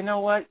 you know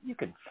what? You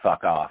can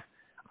fuck off.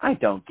 I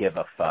don't give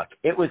a fuck.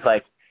 It was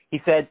like, he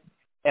said,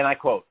 and I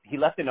quote, he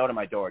left a note on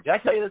my door. Did I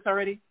tell you this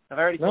already? Have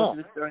I already told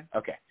you this story?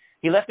 Okay.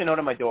 He left a note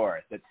on my door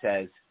that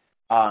says,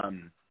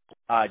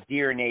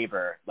 dear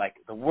neighbor, like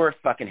the worst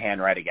fucking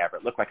handwriting ever.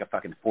 It looked like a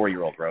fucking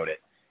 4-year-old wrote it.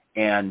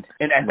 And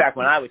in fact,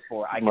 when I was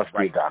 4, I could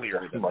write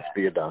clearly. He must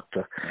be a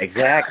doctor.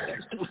 Exactly.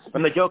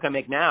 And the joke I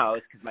make now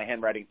is, because my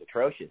handwriting's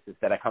atrocious, is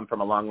that I come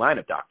from a long line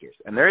of doctors.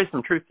 And there is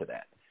some truth to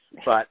that.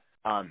 But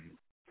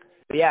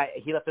yeah,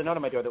 he left a note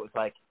on my door that was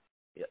like,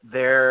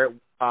 there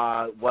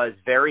was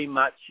very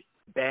much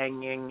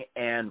banging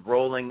and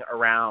rolling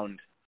around,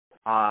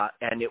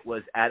 and it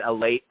was at a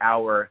late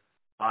hour.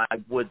 I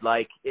would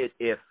like it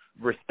if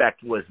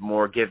respect was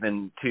more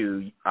given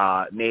to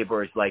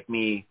neighbors like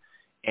me,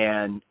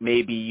 and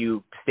maybe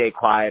you stay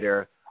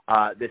quieter.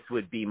 This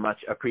would be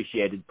much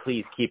appreciated.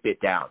 Please keep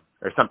it down,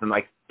 or something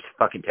like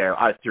fucking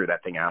terrible. I threw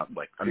that thing out.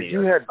 Like, I mean,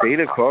 you had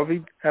Dana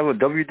Carvey have a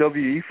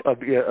WWE,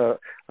 a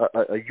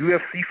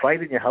UFC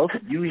fight in your house?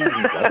 You even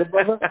got it,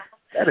 brother?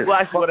 That is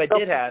actually, what I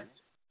did have,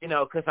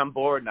 because I'm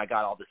bored and I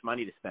got all this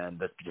money to spend,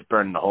 that's just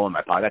burning a hole in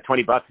my pocket. That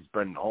 $20 is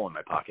burning a hole in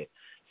my pocket.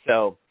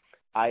 So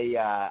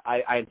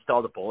I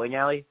installed a bowling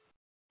alley,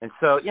 and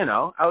so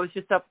I was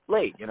just up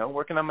late,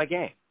 working on my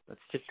game.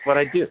 That's just what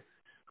I do.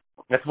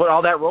 That's what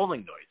all that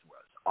rolling noise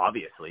was.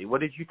 Obviously,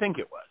 what did you think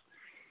it was?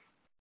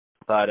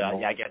 But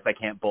yeah, I guess I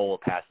can't bowl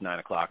past 9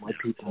 o'clock.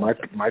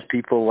 My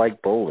people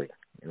like bowling.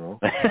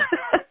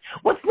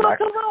 What's not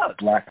to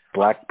love?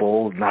 Black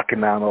bowls,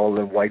 knocking down all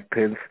the white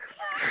pins.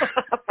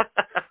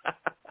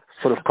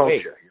 Sort of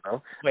culture,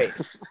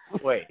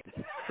 Wait.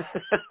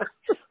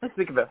 Let's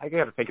think about. I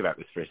gotta think about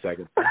this for a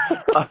second.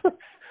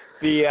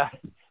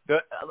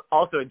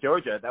 Also in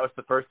Georgia, that was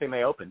the first thing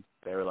they opened.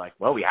 They were like,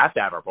 "Well, we have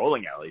to have our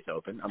bowling alleys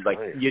open." I'm like,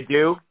 "You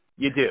do?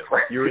 You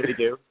really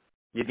do?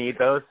 You need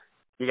those?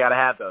 You gotta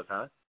have those,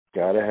 huh?"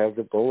 Gotta have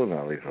the bowling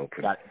alleys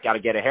open. Gotta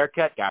get a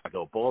haircut. Gotta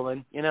go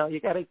bowling. You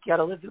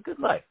gotta live a good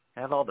life.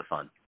 Have all the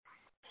fun.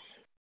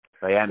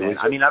 So yeah, man.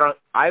 I mean,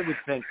 I would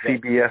think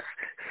that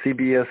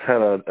CBS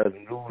had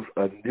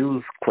a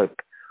news clip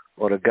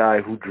on a guy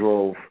who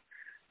drove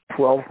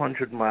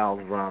 1,200 miles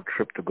round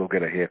trip to go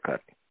get a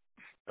haircut.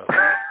 Okay.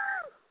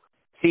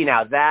 See,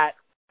 now that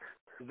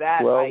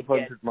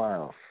 1,200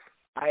 miles.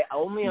 I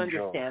only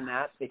understand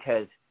that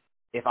because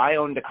if I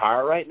owned a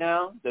car right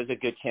now, there's a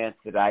good chance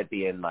that I'd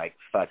be in like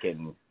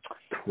fucking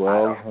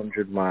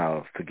 1,200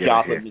 miles to get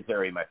Joplin,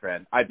 Missouri, my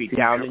friend. I'd be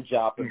down in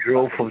Joplin. He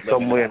drove from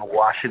somewhere in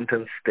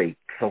Washington State.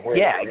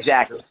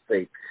 Exactly.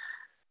 State.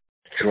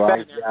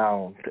 Drive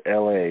down to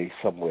L.A.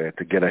 somewhere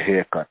to get a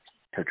haircut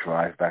to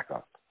drive back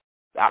up.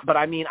 But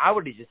I mean, I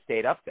would have just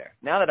stayed up there.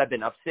 Now that I've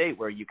been upstate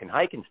where you can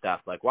hike and stuff,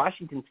 like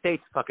Washington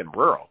State's fucking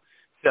rural.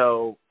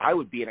 So I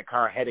would be in a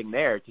car heading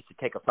there just to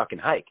take a fucking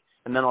hike,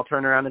 and then I'll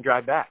turn around and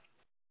drive back.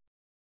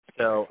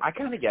 So I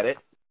kind of get it.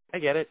 I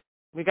get it.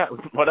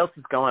 What else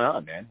is going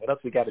on, man? What else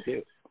we got to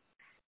do?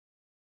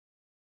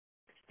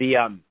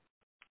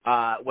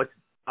 What's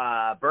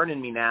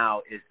burning me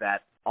now is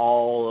that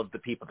all of the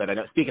people that I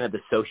know, speaking of the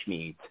social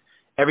needs,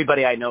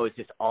 everybody I know is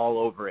just all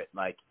over it.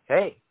 Like,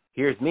 hey,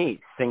 here's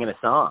me singing a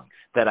song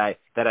that I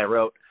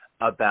wrote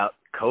about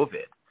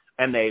COVID,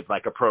 and they've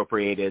like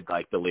appropriated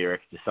like the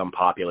lyrics to some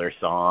popular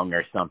song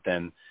or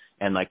something,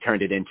 and like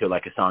turned it into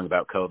like a song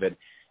about COVID.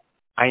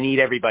 I need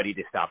everybody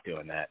to stop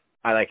doing that.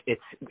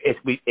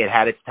 It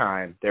had its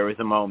time. There was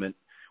a moment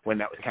when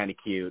that was kind of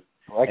cute.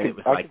 I could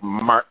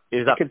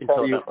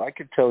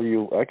tell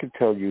you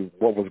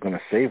what was going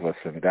to save us,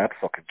 and that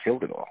fucking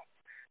killed it all.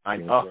 I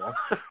know.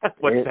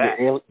 What's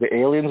that? The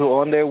aliens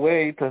were on their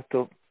way to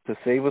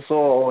save us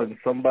all, and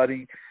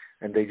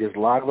they just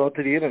logged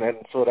onto the internet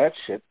and saw that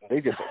shit. And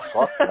they just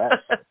fuck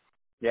that.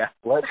 Yeah.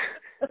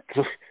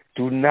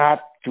 Do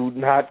not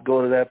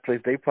go to that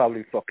place. They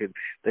probably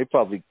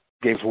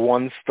gave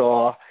 1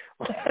 star.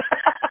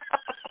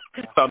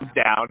 Thumbs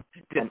down.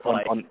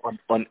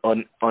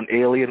 On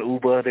Alien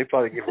Uber, they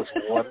probably give us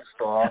 1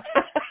 star.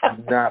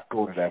 Do not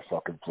go to that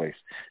fucking place.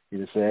 You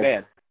know what I'm saying?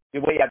 Man.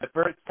 Well, yeah, the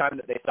first time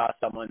that they saw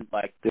someone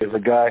like there's a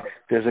guy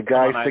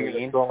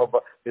singing a song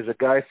about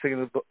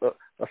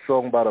a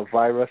song about a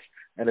virus,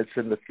 and it's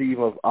in the theme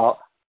of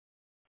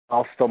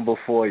I'll stumble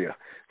for you.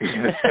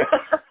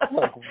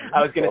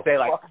 I was gonna say,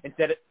 like,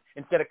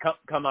 instead of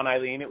come on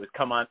Eileen, it was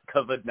come on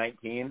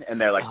COVID-19,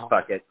 and they're like,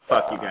 fuck it,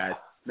 fuck you guys,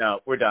 no,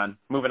 we're done,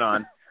 moving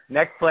on,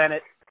 next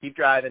planet, keep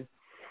driving.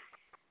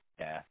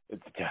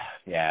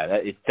 Yeah,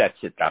 that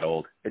shit got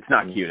old. It's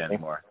not cute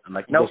anymore. I'm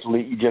like, no.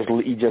 Nope.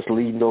 He just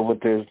leaned over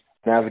to his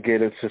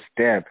navigator and said,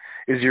 "Damn,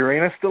 is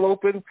Uranus still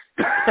open?"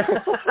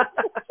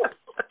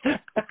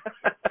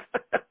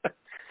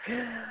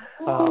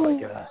 Oh my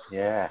god.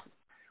 Yeah.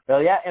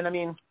 Well, yeah, and I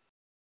mean,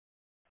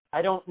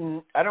 I don't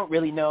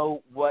really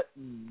know what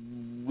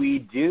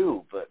we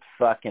do but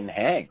fucking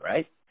hang,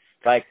 right?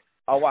 Like,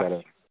 I'll watch.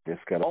 You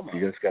just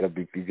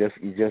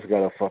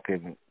gotta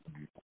fucking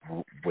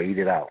wait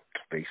it out,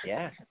 basically.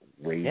 Yeah.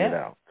 Wait it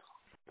out.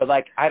 But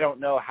like, I don't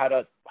know how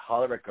to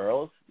holler at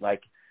girls.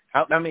 Like,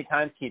 how many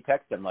times can you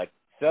text them? Like,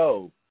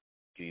 so,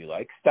 do you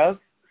like stuff?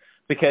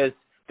 Because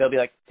they'll be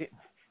like,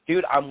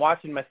 dude, I'm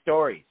watching my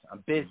stories.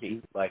 I'm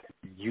busy. Like,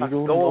 you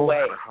don't go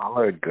away. How to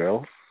holler at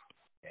girls.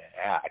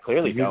 Yeah, I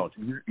clearly don't.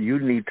 You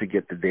need to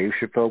get the Dave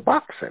Chappelle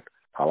box set.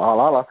 Holla,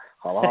 holla,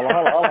 holla, holla,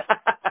 holla, holla.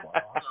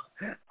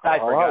 I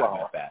forgot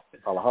about that.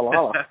 Holla, holla,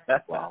 holla.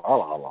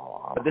 Holla,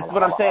 holla. But this is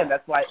what I'm saying.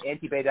 That's why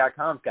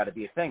antibay.com's got to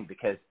be a thing,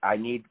 because I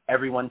need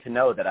everyone to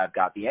know that I've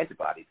got the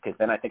antibodies, because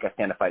then I think I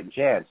stand a fighting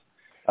chance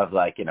of,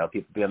 like, you know,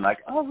 people being like,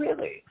 oh,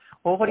 really?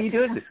 Well, what are you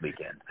doing this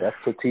weekend? That's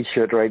a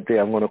T-shirt right there.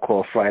 I'm going to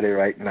call Friday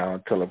right now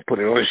and tell him put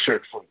it on a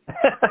shirt for me.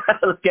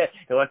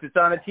 Once it's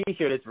on a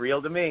T-shirt, it's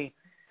real to me.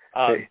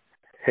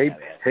 Hey,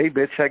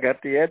 bitch, I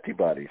got the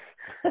antibodies.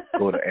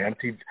 Go to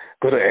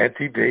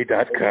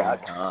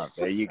antibay.com.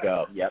 There you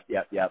go. Yep.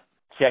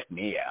 Check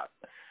me out.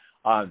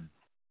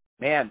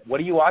 Man, what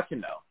are you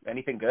watching though?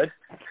 Anything good?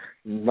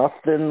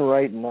 Nothing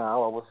right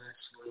now. I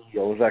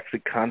was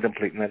actually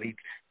contemplating. I need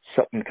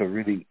something to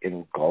really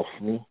engulf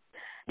me.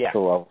 Yeah.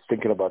 So I was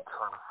thinking about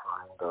trying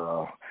to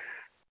find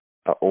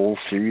an old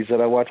series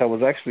that I watched. I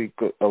was actually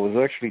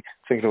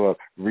thinking about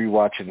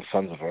rewatching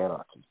Sons of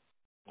Anarchy.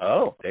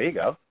 Oh, there you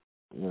go.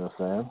 You know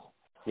what I'm saying?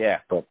 Yeah.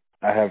 But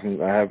I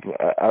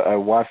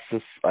watched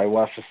the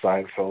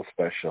Seinfeld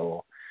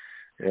special.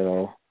 You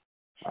know,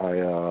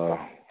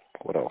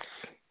 what else?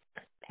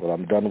 Well,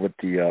 I'm done with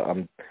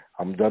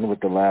I'm done with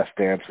The Last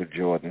Dance with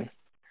Jordan.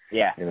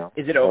 Yeah. You know.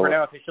 Is it over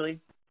now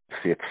officially?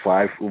 See, it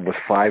was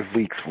 5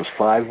 weeks. It was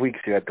 5 weeks.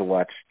 You had to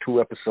watch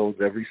 2 episodes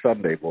every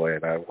Sunday, boy,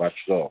 and I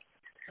watched those.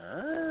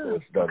 So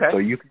it's done. Okay. So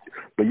you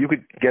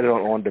could get it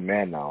on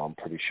demand now. I'm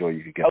pretty sure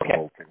you could get the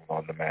whole thing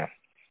on demand.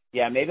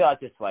 Yeah, maybe I'll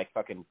just like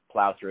fucking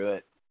plow through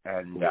it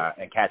and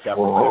catch up.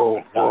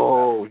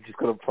 Whoa! Just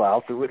gonna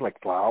plow through it, like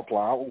plow.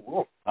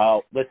 Whoa.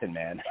 Oh, listen,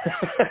 man.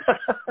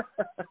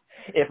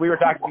 If we were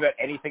talking about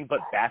anything but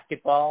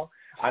basketball,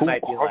 I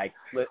might be like,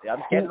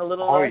 I'm getting a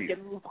little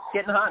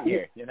getting hot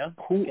here, you know.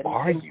 Who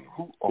are you?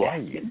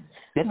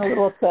 Getting a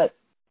little upset.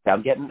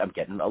 I'm getting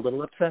a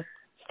little upset.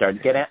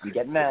 Starting to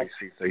getting mad.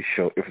 They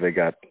show if they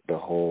got the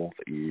whole.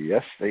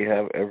 Yes, they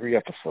have every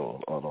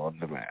episode on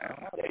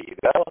demand. There you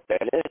go. There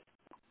it is.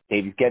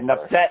 Dave's getting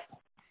upset.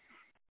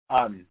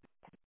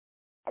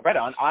 Right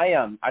on.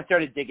 I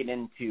started digging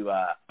into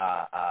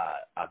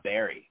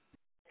Barry,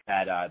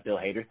 that Bill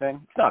Hader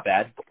thing. It's not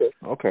bad.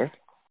 Okay.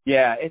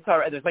 Yeah, it's all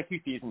right. There's like 2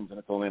 seasons and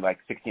it's only like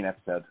 16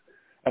 episodes,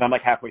 and I'm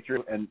like halfway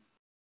through, and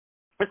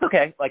it's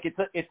okay. Like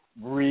it's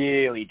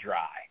really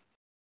dry,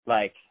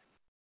 like,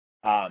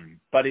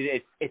 but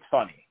it's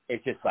funny.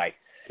 It's just like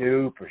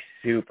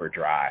super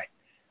dry.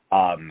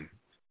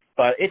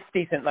 But it's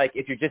decent. Like,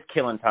 if you're just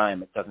killing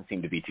time, it doesn't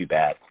seem to be too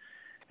bad.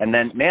 And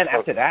then, man,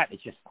 after that,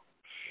 it's just.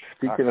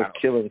 Speaking of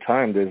killing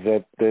time, did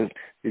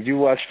you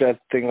watch that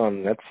thing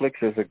on Netflix?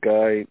 There's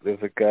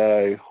a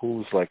guy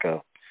who's like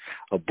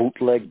a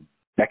bootleg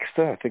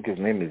Dexter. I think his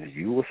name is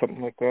You or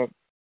something like that.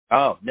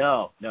 Oh,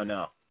 no.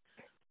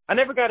 I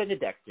never got into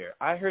Dexter.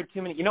 I heard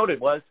too many. You know what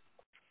it was?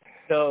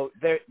 So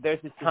there's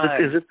this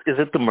time. Is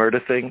it the murder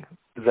thing?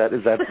 Is that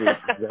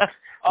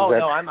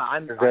no, I'm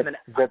an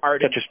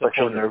ardent such a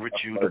special nerve with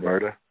you, the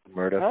murder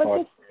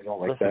part, you know,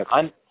 like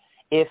that.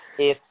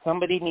 If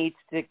somebody needs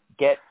to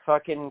get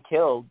fucking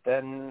killed,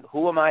 then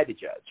who am I to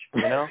judge?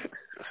 You know.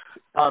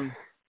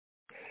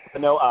 But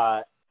no,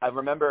 I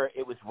remember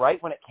it was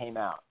right when it came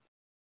out,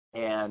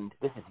 and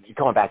this is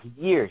going back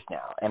years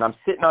now. And I'm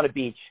sitting on a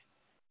beach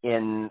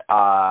in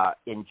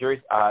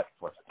Jersey. I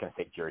was going to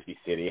say Jersey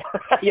City.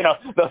 You know,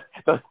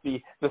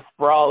 the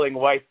sprawling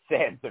white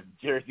sands of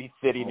Jersey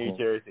City, New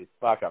Jersey.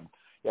 Fuck them.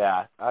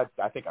 Yeah,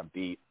 I think I'm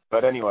beat.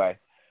 But anyway,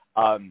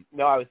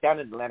 no, I was down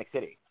in Atlantic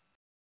City,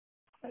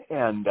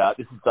 and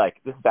this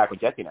is back when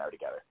Jesse and I were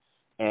together,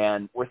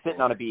 and we're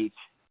sitting on a beach.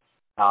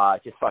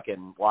 Just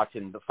fucking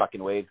watching the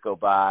fucking waves go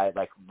by,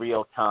 like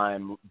real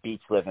time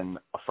beach living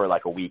for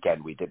like a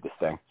weekend. We did this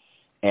thing.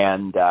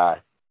 And I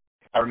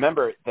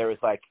remember there was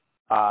like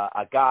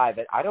a guy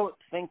that I don't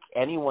think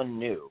anyone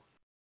knew,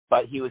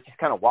 but he was just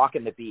kind of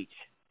walking the beach.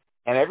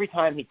 And every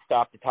time he'd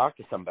stop to talk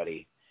to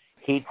somebody,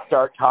 he'd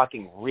start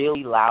talking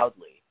really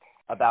loudly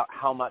about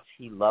how much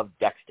he loved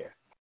Dexter.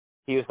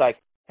 He was like,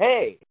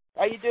 "Hey,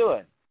 how you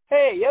doing?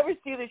 Hey, you ever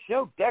see this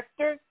show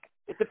Dexter?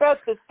 It's about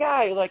this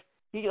guy who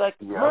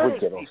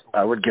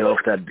I would get off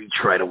that beach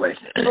right away.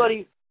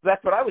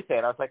 That's what I was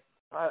saying. I was like,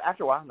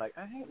 after a while, I'm like,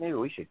 I think maybe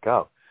we should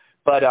go.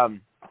 But I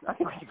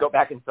think we should go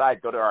back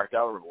inside, go to our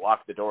hotel room,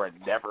 lock the door, and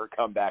never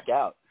come back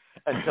out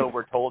until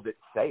we're told it's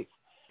safe.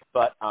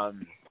 But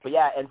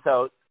yeah, and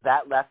so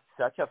that left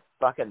such a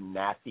fucking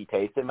nasty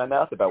taste in my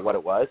mouth about what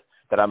it was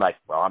that I'm like,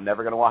 well, I'm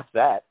never going to watch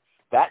that.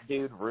 That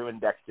dude ruined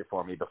Dexter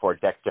for me before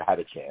Dexter had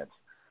a chance.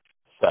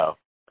 So,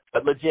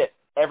 but legit,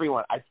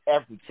 everyone,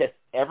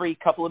 every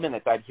couple of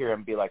minutes I'd hear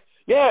him be like,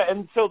 yeah,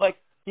 and so like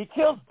he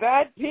kills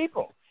bad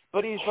people,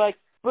 but he's a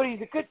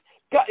good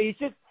guy.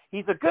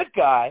 He's a good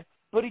guy,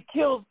 but he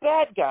kills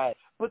bad guys,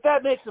 but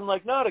that makes him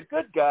like not a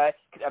good guy.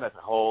 And I was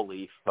like,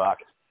 holy fuck,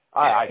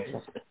 what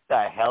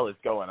the hell is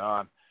going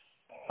on?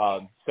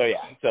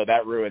 So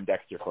that ruined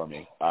Dexter for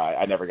me.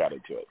 I never got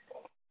into it.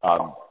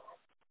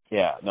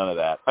 Yeah, none of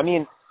that. I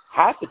mean,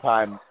 half the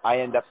time I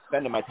end up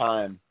spending my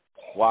time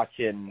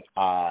watching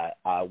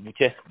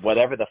just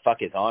whatever the fuck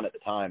is on at the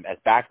time as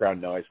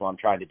background noise while I'm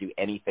trying to do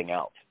anything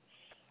else.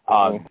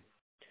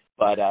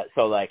 But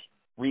so like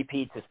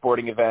repeats of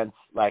sporting events,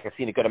 like I've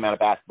seen a good amount of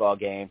basketball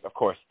games. Of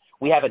course,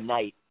 we have a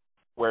night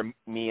where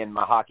me and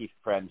my hockey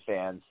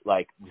fans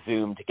like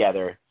Zoom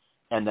together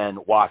and then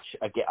watch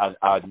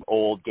an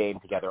old game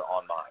together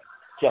online,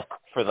 just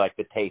for like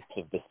the taste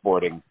of the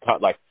sporting,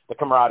 like the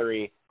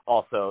camaraderie,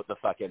 also the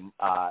fucking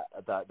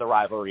the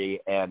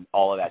rivalry and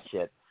all of that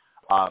shit.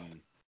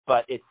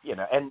 But it's, you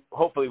know, and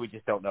hopefully we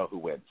just don't know who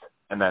wins,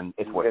 and then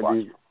it's worth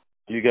watching.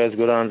 Do you guys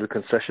go down to the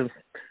concessions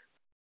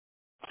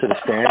to the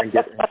stand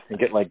and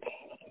get like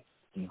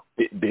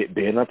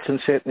beer nuts and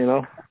shit, you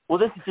know? Well,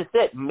 this is just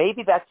it.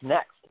 Maybe that's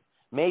next.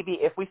 Maybe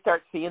if we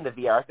start seeing the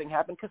VR thing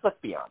happen, because let's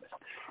be honest,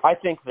 I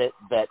think that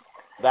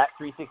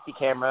 360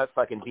 camera,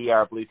 fucking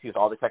VR, Bluetooth,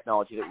 all the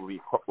technology that will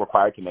be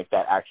required to make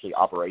that actually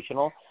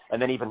operational,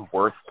 and then even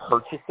worth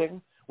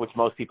purchasing, which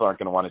most people aren't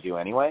going to want to do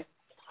anyway.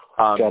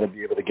 Got to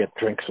be able to get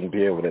drinks and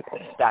beer with it.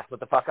 That's what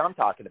the fuck I'm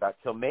talking about.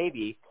 So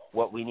maybe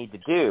what we need to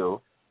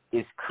do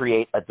is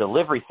create a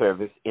delivery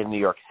service in New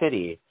York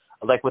City,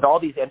 like with all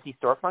these empty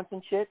storefronts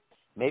and shit.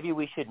 Maybe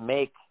we should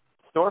make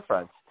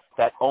storefronts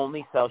that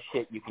only sell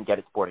shit you can get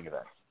at sporting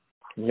events.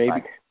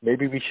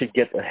 Maybe we should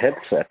get a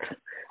headset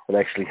that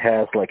actually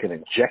has like an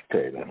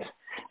injector in it.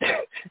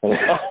 And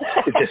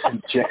it just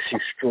injects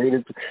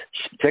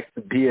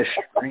the beer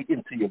straight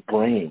into your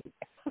brain.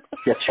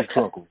 Gets you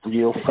drunk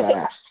real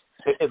fast.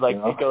 It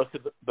goes to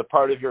the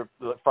part of your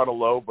frontal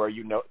lobe where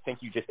think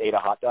you just ate a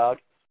hot dog.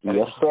 Yes,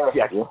 sir.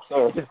 Yes,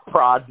 sir. It just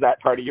prods that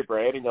part of your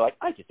brain, and you're like,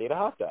 I just ate a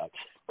hot dog.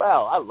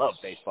 Well, I love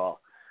baseball.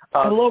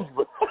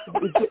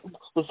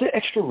 Was there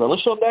extra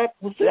relish on that?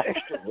 Was there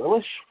extra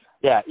relish?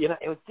 Yeah, you know,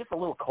 it was just a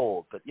little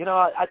cold, but you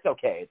know, that's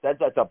okay. That's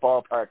a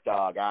ballpark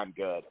dog. I'm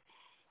good.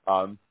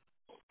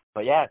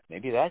 But yeah,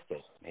 maybe that's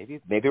it.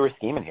 Maybe we're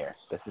scheming here.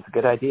 This is a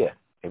good idea.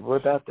 Maybe we're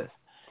about this.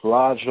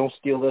 Raj, don't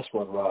steal this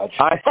one, Raj.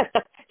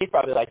 He's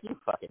probably like, you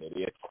fucking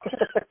idiot.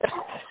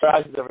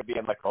 Raj is over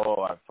being like,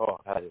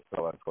 that is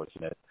so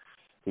unfortunate.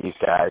 These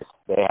guys,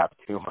 they have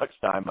too much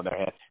time on their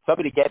hands.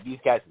 Somebody get these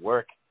guys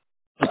work.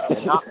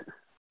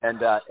 And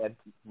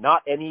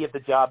not any of the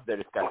jobs they're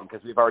discussing,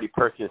 because we've already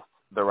purchased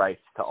the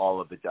rights to all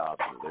of the jobs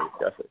that they're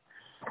discussing.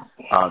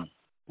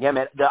 Yeah,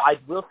 man, I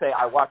will say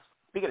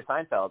speaking of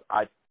Seinfeld,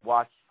 I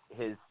watched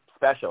his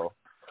special,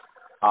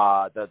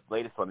 the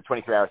latest one, the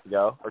 23 Hours to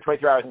Go, or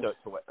 23 Hours to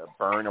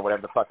Burn, or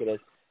whatever the fuck it is.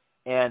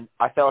 And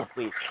I fell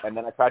asleep, and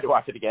then I tried to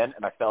watch it again,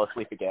 and I fell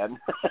asleep again.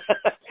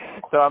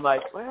 So I'm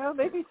like, well,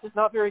 maybe it's just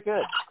not very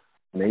good.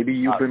 Maybe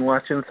you've been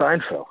watching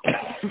Seinfeld.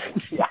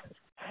 Yeah,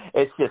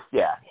 it's just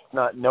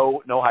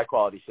no high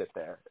quality shit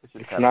there. It's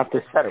just kind of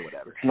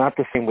whatever. It's not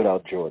the same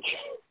without George.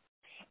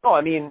 No,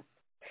 I mean,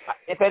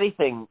 if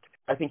anything,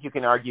 I think you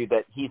can argue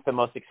that he's the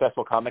most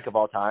successful comic of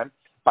all time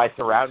by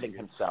surrounding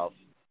himself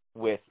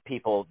with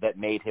people that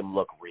made him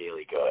look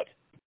really good.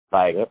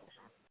 Like, yep.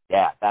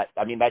 Yeah, that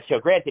show,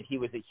 granted, he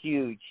was a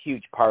huge,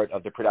 huge part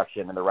of the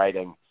production and the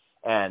writing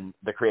and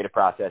the creative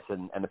process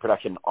and the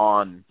production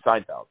on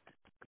Seinfeld.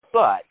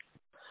 But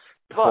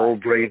the whole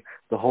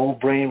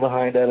brain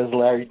behind that is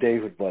Larry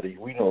David, buddy.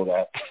 We know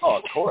that. Oh,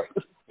 of course.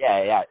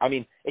 Yeah. I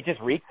mean, it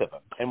just reeks of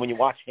him. And when you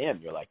watch him,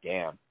 you're like,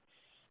 damn.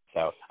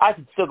 So I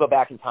could still go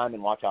back in time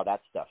and watch all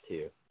that stuff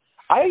too.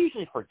 I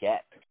usually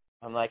forget.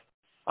 I'm like,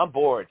 I'm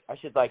bored. I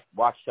should like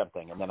watch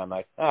something, and then I'm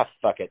like,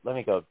 fuck it. Let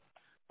me go.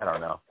 I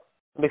don't know.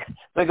 Let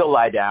me go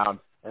lie down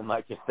and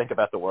like just think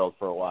about the world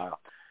for a while,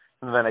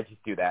 and then I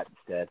just do that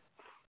instead.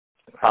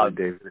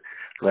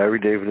 Larry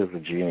David is a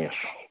genius.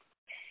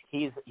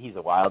 He's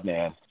a wild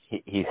man.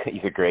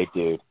 He's a great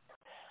dude.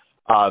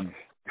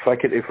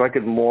 If I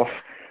could morph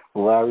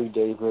Larry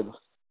David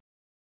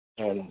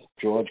and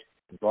George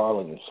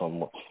Carlin in some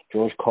way,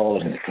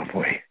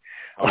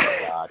 oh my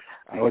God,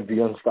 I would be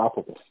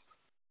unstoppable.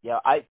 Yeah,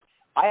 I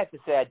have to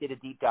say I did a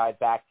deep dive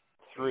back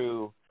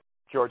through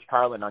George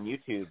Carlin on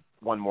YouTube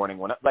one morning,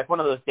 like one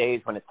of those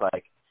days when it's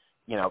like,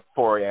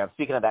 4 a.m.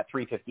 Speaking of that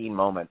 3:15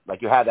 moment,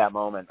 like you had that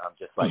moment, I'm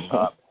just like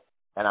up,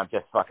 and I'm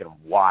just fucking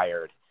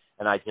wired,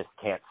 and I just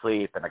can't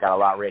sleep, and I got a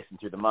lot racing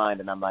through the mind,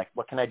 and I'm like,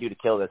 what can I do to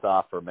kill this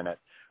off for a minute,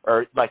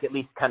 or like at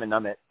least kind of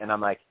numb it? And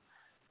I'm like,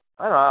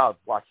 I don't know, I'll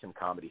watch some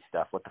comedy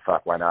stuff. What the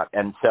fuck? Why not?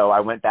 And so I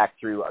went back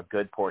through a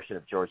good portion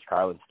of George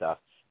Carlin stuff.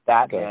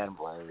 That man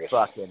was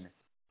fucking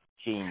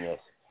genius.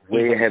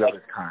 Way ahead of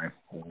his time.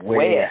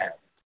 Way ahead.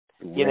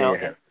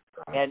 Ahead.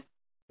 And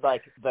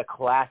like the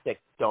classic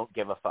 "Don't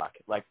Give a Fuck,"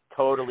 like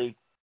totally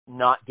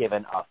not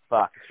giving a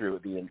fuck through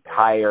the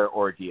entire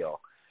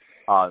ordeal.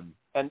 And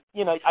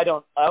I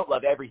don't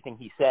love everything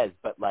he says,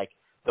 but like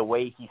the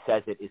way he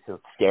says it is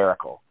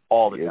hysterical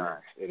all the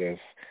time. It is.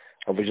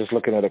 I was just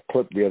looking at a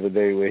clip the other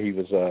day where he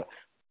was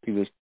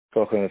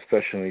talking,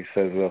 especially he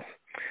says, "I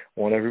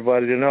want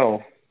everybody to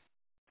know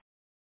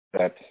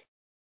that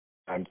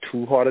I'm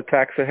 2 heart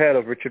attacks ahead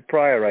of Richard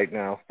Pryor right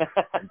now.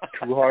 I'm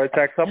 2 heart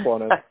attacks up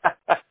on him.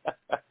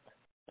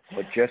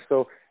 But just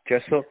so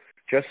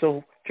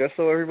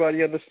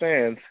everybody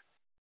understands,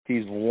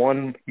 he's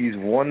one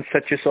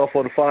set yourself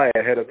on fire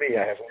ahead of me.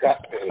 I haven't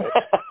got there.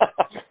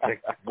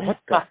 Like, what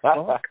the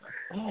fuck?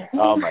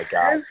 Oh my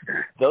God,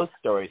 those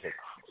stories are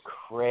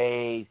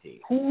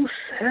crazy. Who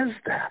says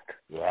that?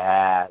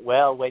 Yeah.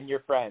 Well, when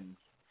you're friends,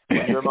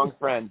 when you're among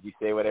friends, you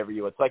say whatever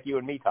you want. It's like you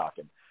and me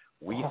talking.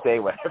 We say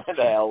whatever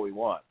the hell we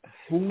want.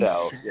 Who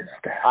says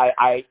that?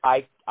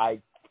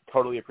 I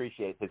totally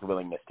appreciate his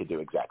willingness to do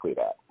exactly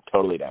that.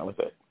 Totally down with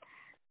it.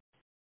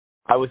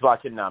 I was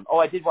watching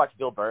I did watch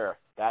Bill Burr.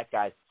 That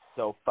guy's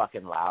so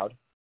fucking loud.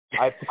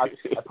 I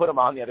put him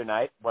on the other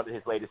night, one of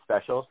his latest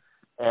specials,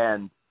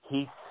 and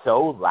he's so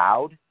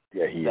loud.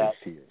 Yeah,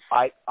 he is.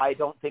 I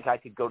don't think I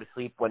could go to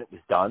sleep when it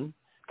was done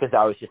because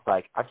I was just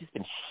like, I've just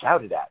been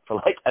shouted at for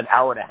like an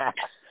hour and a half.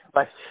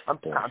 Like I'm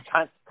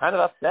kind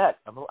of upset.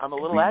 I'm a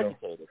little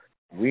agitated.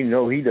 We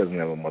know he doesn't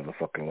have a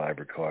motherfucking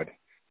library card.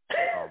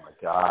 Oh my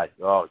God.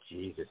 Oh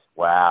Jesus.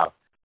 Wow.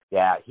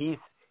 Yeah, he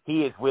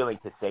is willing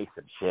to say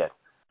some shit.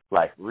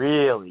 Like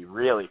really,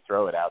 really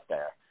throw it out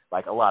there.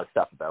 Like a lot of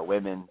stuff about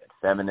women and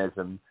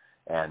feminism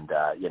and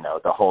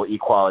the whole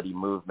equality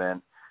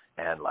movement,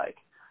 and like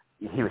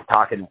he was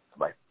talking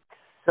like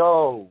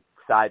so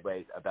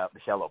sideways about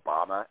Michelle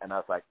Obama, and I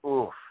was like,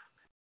 oof.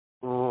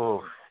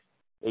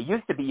 It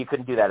used to be you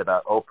couldn't do that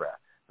about Oprah,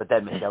 but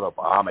then Michelle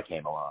Obama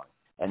came along,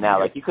 and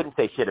now like you couldn't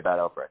say shit about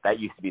Oprah. That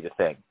used to be the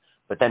thing,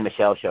 but then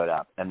Michelle showed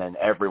up, and then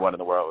everyone in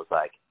the world was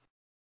like,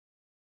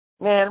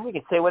 man, we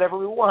can say whatever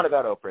we want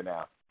about Oprah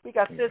now. We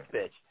got this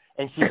bitch,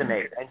 and she's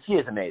amazing, and she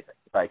is amazing.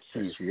 Like she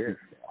is.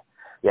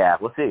 Yeah,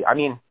 we'll see. I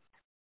mean,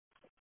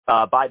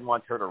 Biden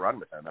wants her to run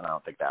with him, and I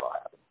don't think that'll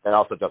happen. It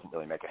also doesn't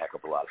really make a heck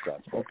of a lot of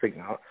sense. I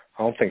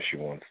don't think she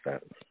wants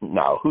that.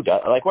 No, who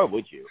does? Like, why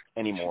would you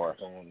anymore?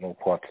 No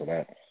parts of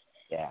that.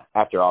 Yeah,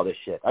 after all this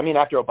shit. I mean,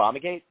 after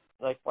Obamagate,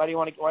 like, why do you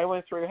want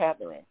to throw your hat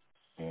in the ring?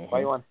 Mm-hmm.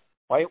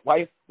 Why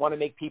you want to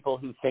make people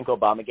who think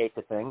Obamagate's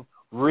a thing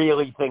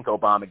really think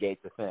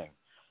Obamagate's a thing?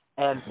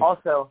 And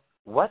also,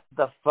 what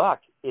the fuck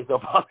is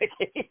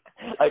Obamagate?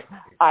 Like,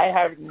 I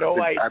have no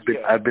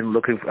idea. I've been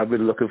looking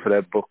for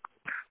that book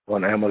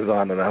on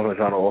Amazon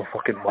all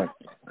fucking month.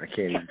 I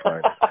can't even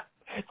find it.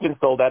 It's been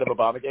sold out of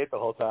Obamagate the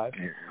whole time.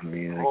 Yeah, I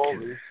mean,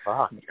 holy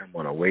fuck! I'm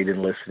on a waiting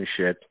list and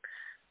shit.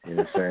 You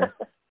know what I'm saying?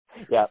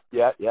 Yeah.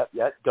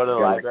 Go to the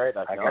library.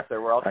 I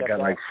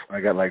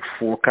got like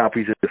 4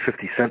 copies of the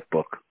 50-cent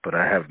book, but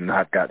I have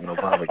not gotten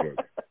Obamagate.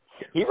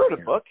 He wrote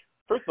a book.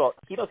 First of all,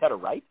 he knows how to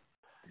write.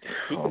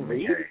 He can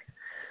read.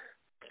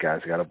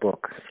 Guy's got a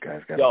book.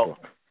 A book.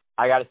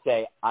 I gotta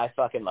say, I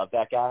fucking love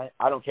that guy.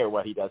 I don't care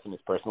what he does in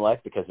his personal life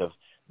because of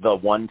the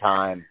one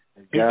time.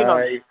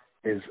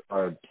 Is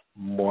a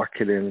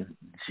marketing.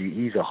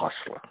 He's a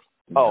hustler.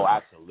 Oh,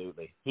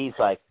 absolutely. He's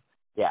like,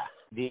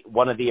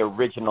 one of the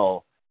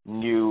original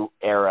new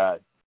era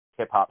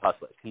hip hop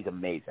hustlers. He's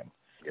amazing.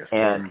 Yes,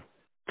 and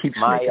keeps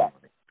making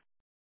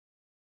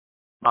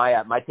money.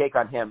 My take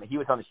on him. He's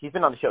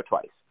been on the show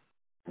twice.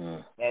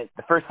 Mm. And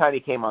the first time he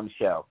came on the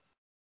show,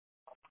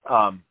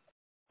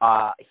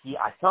 he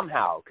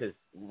somehow, because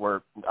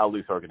we're a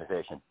loose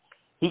organization,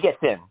 he gets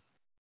in,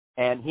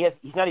 and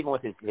he's not even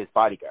with his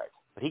bodyguards,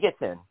 but he gets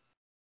in,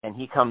 and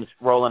he comes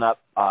rolling up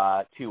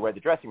to where the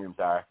dressing rooms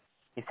are,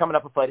 he's coming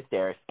up a flight of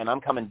stairs, and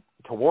I'm coming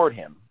toward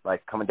him,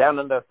 like coming down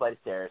the flight of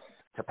stairs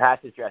to pass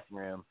his dressing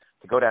room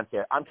to go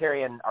downstairs. I'm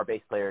carrying our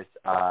bass player's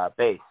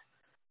bass,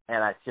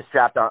 and I just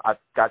strapped on. I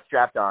got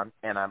strapped on,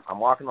 and I'm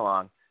walking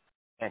along,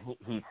 and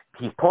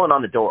he's pulling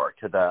on the door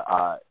to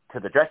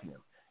the dressing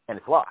room, and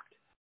it's locked,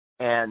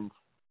 and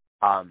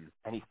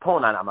he's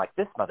pulling on it. I'm like,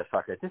 this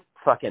motherfucker, this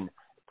fucking.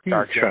 He's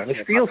trying to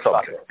steal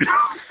something.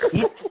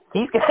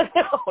 He's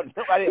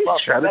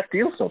trying to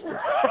steal something.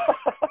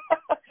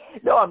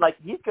 No, I'm like,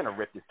 he's gonna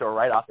rip this door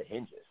right off the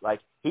hinges. Like,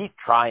 he's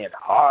trying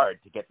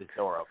hard to get this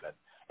door open.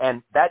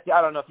 And that,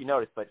 I don't know if you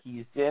noticed, but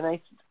he's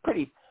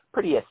pretty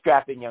a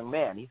strapping young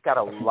man. He's got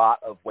a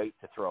lot of weight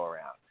to throw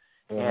around.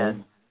 Mm-hmm.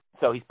 And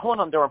so he's pulling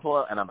on the door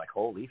and I'm like,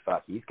 holy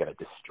fuck, he's gonna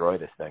destroy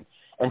this thing.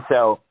 And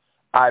so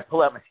I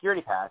pull out my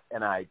security pass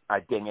and I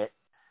ding it,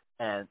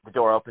 and the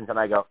door opens, and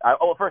I go,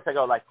 first I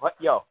go like, what?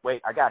 Yo,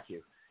 wait, I got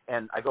you.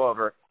 And I go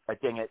over, I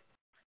ding it,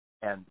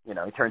 and, you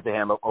know, he turns to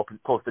him,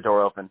 pulls the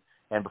door open,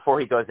 and before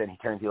he goes in, he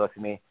turns, he looks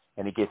at me,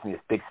 and he gives me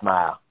this big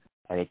smile,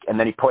 and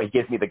then he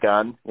gives me the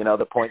gun, you know,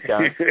 the point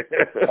gun,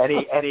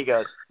 and he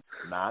goes,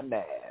 my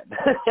man. And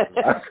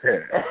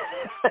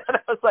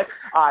I was like,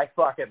 I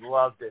fucking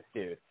love this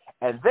dude.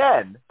 And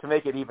then, to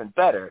make it even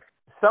better,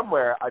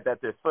 somewhere I bet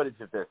there's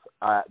footage of this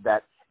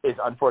that is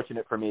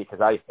unfortunate for me,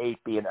 because I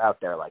hate being out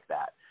there like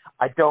that.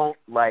 I don't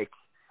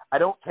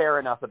care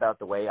enough about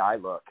the way I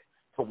look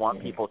to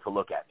want people to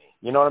look at me.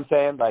 You know what I'm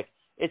saying? Like,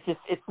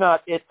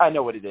 I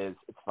know what it is.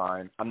 It's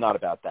fine. I'm not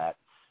about that.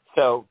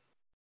 So,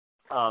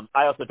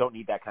 I also don't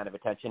need that kind of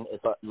attention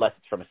unless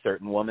it's from a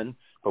certain woman,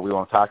 but we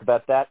won't talk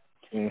about that.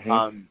 Mm-hmm.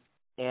 Or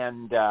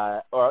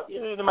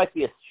you know, there might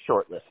be a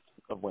short list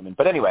of women.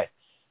 But anyway,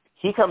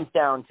 he comes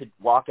down to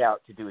walk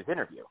out to do his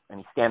interview, and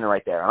he's standing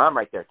right there, and I'm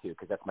right there too,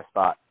 because that's my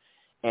spot.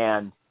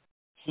 And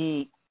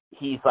he's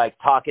like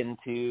talking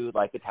to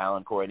like the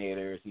talent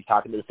coordinators, he's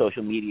talking to the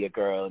social media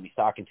girl, and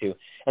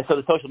and so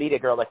the social media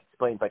girl like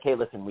explains like, hey,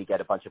 listen, we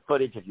get a bunch of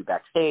footage of you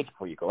backstage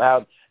before you go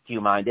out. Do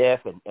you mind if?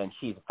 And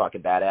she's a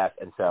fucking badass.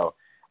 And so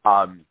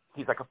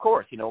he's like, of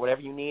course, you know,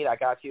 whatever you need, I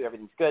got you,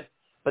 everything's good.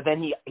 But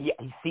then he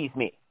sees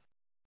me,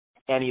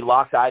 and he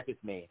locks eyes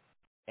with me,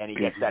 and he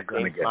gets that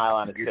same smile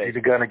on his face. He's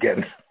the gun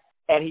again.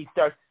 And he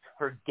starts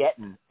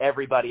forgetting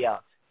everybody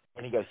else.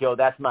 And he goes, yo,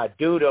 that's my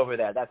dude over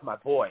there. That's my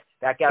boy.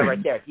 That guy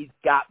right there, he's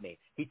got me.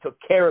 He took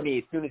care of me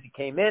as soon as he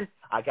came in.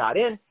 I got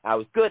in. I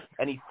was good.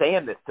 And he's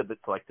saying this to the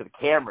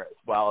cameras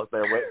while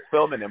they're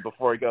filming him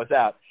before he goes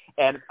out.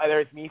 And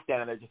there's me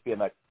standing there just being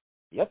like,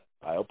 yep,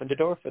 I opened the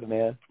door for the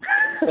man.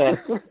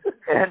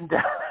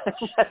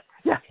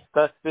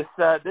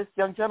 This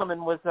young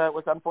gentleman was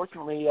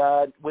unfortunately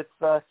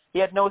he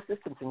had no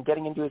assistance in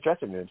getting into his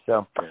dressing room.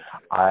 So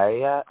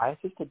I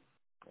assisted,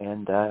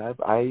 and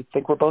I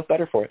think we're both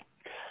better for it.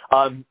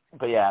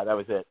 But yeah, that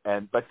was it.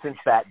 But since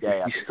that day,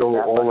 you stole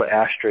all the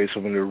ashtrays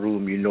from in the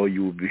room. You know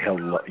you will be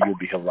held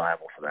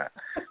liable for that.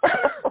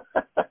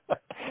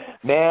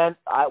 Man,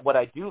 what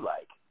I do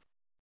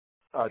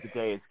like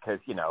today is because,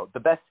 you know, the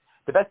best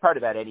part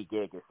about any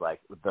gig is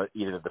like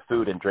either the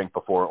food and drink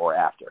before or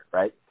after,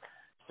 right?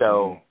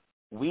 So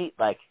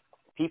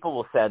people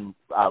will send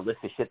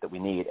lists of shit that we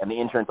need, and the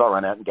interns all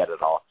run out and get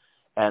it all,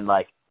 and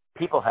like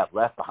people have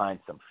left behind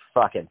some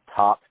fucking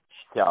top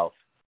shelf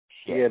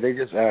shit. Yeah, they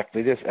just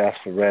ask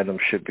for random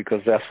shit,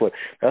 because that's what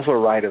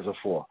writers are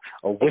for.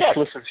 A wish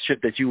list of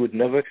shit that you would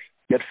never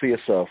get for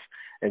yourself,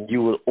 and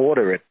you will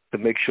order it to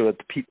make sure that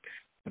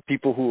the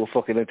people who are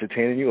fucking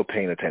entertaining you are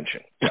paying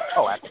attention.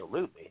 Oh,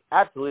 absolutely.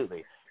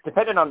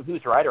 Depending on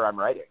whose writer I'm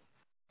writing.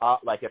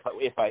 Like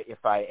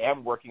if I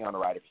am working on a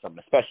writer for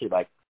something, especially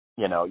like,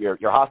 you know,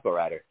 your hospital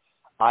writer,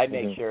 I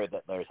make sure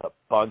that there's a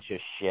bunch of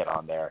shit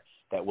on there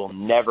that we'll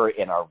never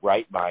in our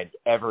right minds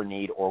ever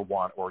need or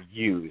want or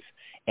use.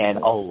 And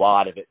a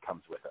lot of it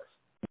comes with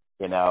us.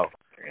 You know,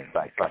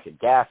 like fucking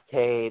gas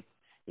tape,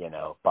 you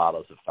know,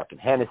 bottles of fucking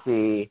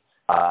Hennessy,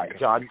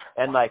 John,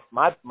 and like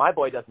my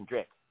boy doesn't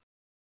drink.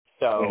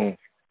 So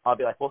I'll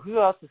be like, well,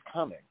 who else is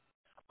coming?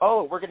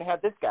 Oh, we're going to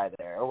have this guy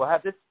there, or we'll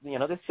have this, you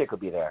know, this chick will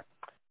be there.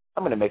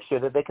 I'm going to make sure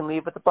that they can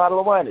leave with a bottle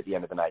of wine at the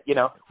end of the night, you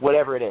know,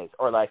 whatever it is.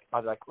 Or like,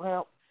 I'll be like,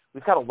 well,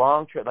 we've got a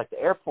long trip. Like the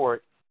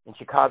airport in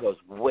Chicago is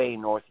way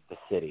north of the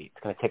city.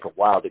 It's going to take a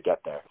while to get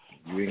there.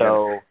 You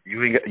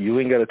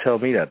ain't got to tell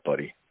me that,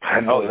 buddy. I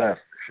know that.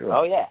 Sure.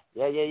 Oh, yeah.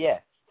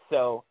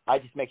 So I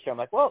just make sure, I'm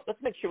like, well,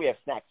 let's make sure we have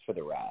snacks for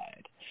the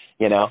ride.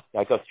 You know,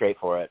 I go straight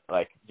for it,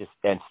 like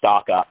and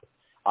stock up.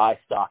 I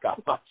stock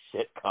up on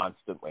shit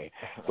constantly.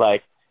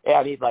 Like, yeah,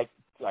 I need like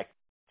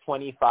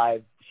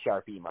 25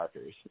 Sharpie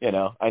markers, you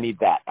know. I need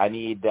that. I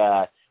need,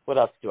 what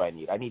else do I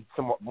need? I need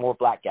some more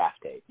black gaff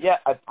tape. Yeah,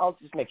 I'll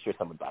just make sure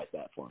someone buys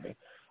that for me.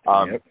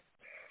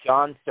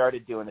 John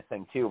started doing a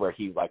thing, too, where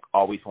he, like,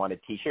 always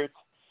wanted T-shirts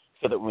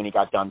so that when he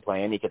got done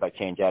playing, he could, like,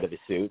 change out of his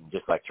suit and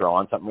just, like, throw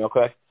on something real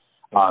quick.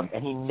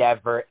 And he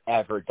never,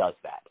 ever does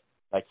that.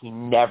 Like, he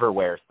never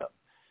wears them.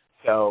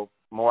 So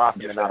more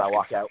often than not, I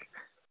walk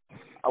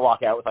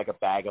out with, like, a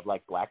bag of,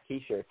 like, black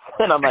T-shirts.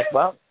 And I'm like,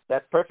 well,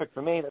 that's perfect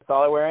for me. That's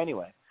all I wear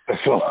anyway.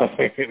 That's all I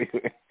wear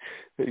anyway.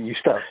 You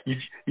stop. You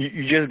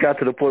just got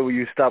to the point where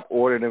you stop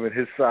ordering them in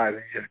his size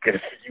and you just get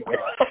it for you.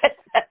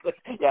 Exactly.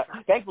 Yeah.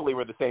 Thankfully,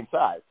 we're the same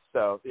size,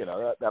 so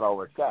that all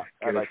works out.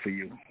 Get it for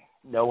you.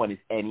 No one is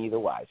any the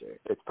wiser.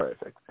 It's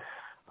perfect.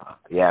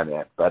 Yeah,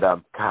 man. But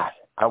God,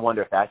 I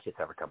wonder if that shit's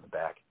ever coming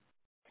back.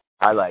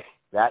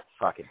 That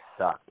fucking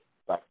sucked.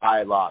 Like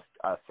I lost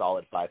a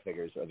solid 5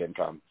 figures of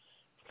income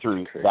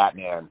through that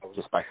man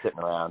just by sitting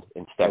around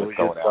instead of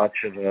going out.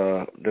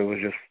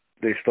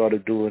 They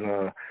started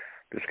doing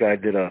this guy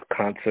did a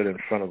concert in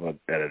front of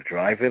at a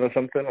drive-in or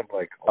something. I'm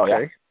like,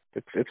 okay,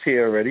 it's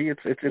here already.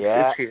 It's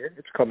here.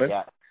 It's coming.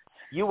 Yeah.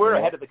 You were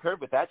ahead of the curve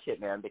with that shit,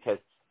 man, because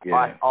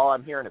all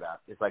I'm hearing about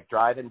is like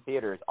drive-in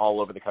theaters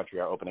all over the country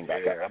are opening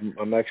back up.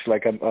 I'm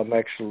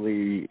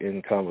actually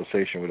in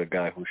conversation with a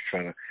guy who's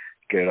trying to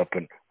get it up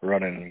and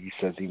running. He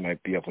says he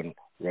might be up and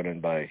running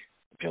by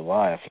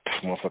July. I said,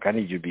 motherfucker, I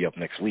need you to be up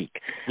next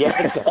week. Yeah,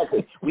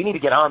 exactly. We need to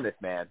get on this,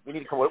 man. We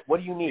need to. What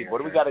do you need? What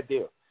do we got to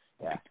do?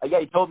 Yeah,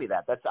 he told me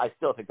that. I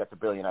still think that's a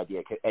brilliant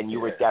idea, and you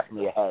were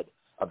definitely ahead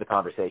of the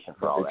conversation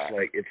for all that.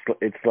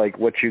 It's like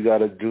what you got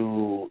to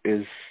do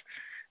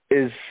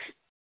is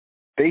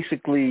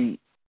basically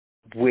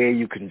where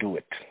you can do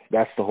it.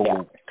 That's the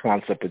whole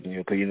concept of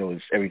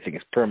because everything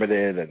is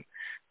permitted and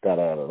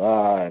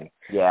and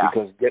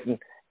because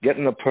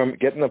getting a permit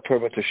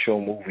to show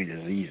movies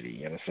is easy,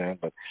 you understand?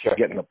 But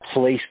getting a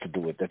place to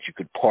do it that you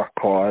could park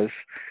cars,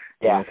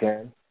 you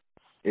understand?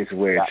 Is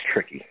where it's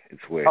tricky.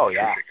 It's where it's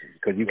tricky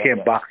because you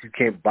can't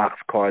box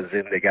cars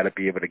in. They got to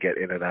be able to get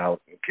in and out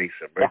in case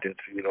of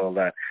emergency and all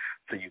that.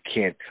 So you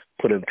can't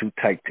put them too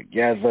tight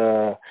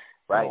together.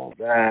 Right. All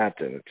that,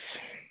 and it's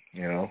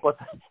Well,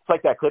 it's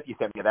like that clip you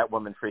sent me of that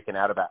woman freaking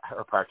out about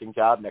her parking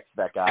job next to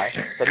that guy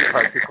that he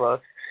parked too close,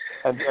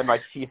 and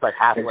like she's like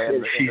halfway.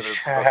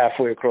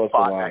 Halfway across the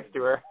line next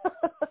to her.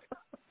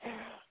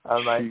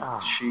 I'm like,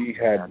 she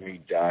had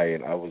me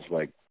dying. I was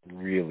like,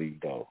 really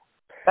though.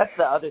 That's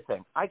the other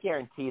thing. I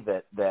guarantee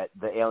that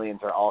the aliens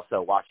are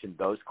also watching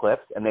those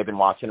clips, and they've been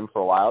watching them for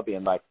a while,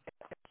 being like,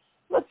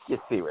 let's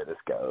just see where this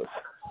goes.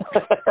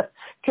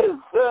 Because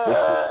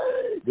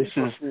this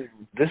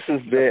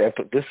is their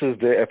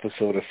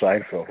episode of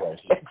Seinfeld. Right?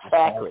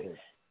 Exactly.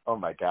 Oh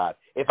my God.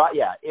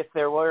 If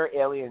there were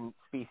alien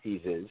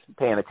species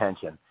paying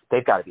attention,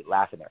 they've got to be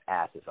laughing their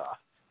asses off.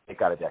 They've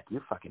got to be like,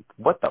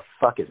 what the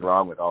fuck is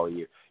wrong with all of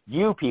you?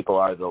 You people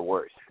are the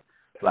worst.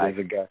 There's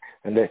a guy,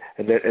 and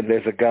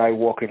there's a guy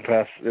walking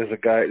past.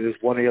 There's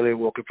one alien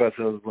walking past.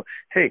 And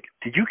hey,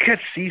 did you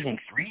catch season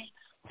 3?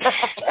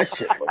 That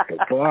shit was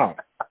come on.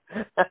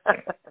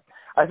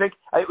 I think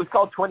it was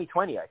called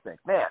 2020. I think,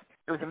 man,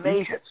 it was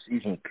amazing.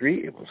 Season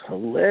 3, it was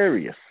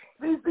hilarious.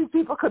 These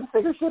people couldn't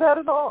figure shit out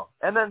at all.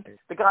 And then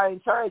the guy in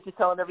charge is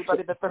telling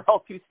everybody that they're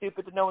all too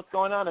stupid to know what's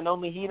going on, and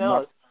only he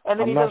knows. And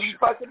then he doesn't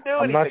fucking do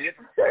anything.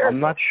 I'm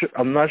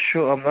not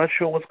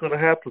sure what's going to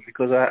happen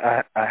because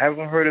I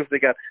haven't heard if they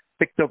got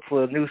picked up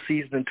for a new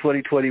season in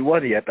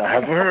 2021 yet. I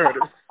haven't heard.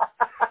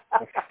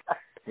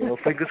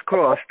 Fingers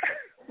crossed.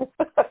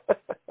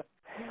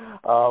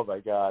 Oh my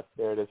God,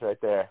 there it is right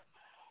there.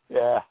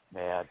 Yeah,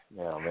 man.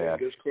 Oh, man.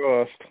 Fingers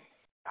crossed.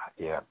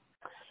 Yeah.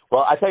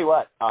 Well, I tell you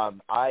what,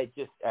 I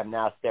just am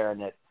now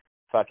staring at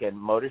fucking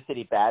Motor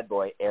City Bad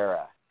Boy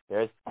era.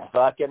 There's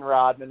fucking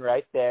Rodman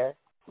right there.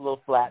 A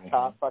little flat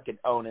top, fucking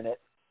owning it,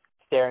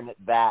 staring at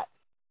that,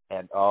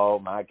 and oh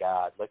my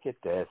God, look at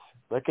this,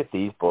 look at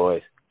these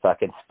boys,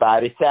 fucking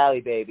Spidey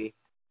Sally, baby.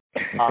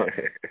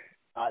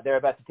 They're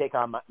about to take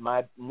on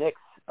my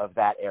Knicks of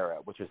that era,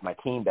 which was my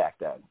team back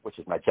then, which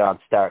is my John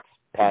Starks,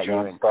 Pat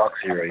Ewing. Starks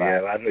era,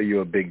 yeah, I know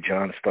you're a big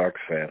John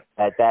Starks fan.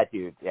 That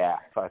dude, yeah,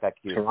 that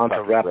dude.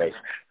 Toronto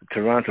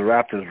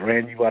Raptors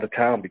ran you out of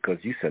town because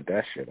you said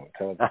that shit. I'm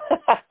telling you.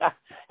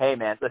 Hey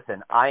man,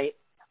 listen,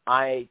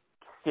 I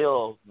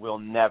still will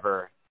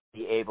never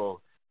be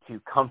able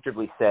to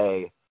comfortably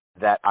say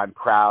that I'm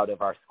proud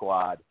of our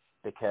squad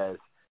because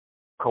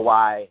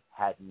Kawhi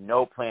had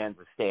no plans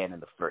of staying in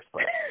the first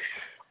place.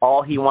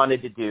 All he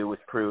wanted to do was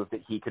prove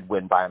that he could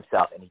win by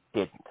himself, and he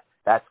didn't.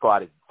 That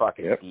squad is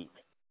fucking deep.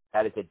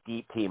 That is a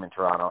deep team in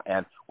Toronto,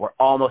 and we're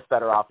almost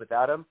better off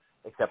without him,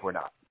 except we're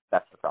not.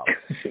 That's the problem.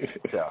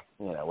 So,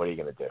 what are you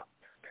gonna do?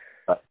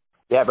 But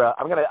yeah, bro,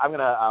 I'm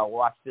gonna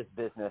watch this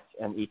business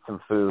and eat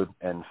some food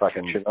and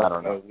fucking I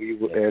don't know.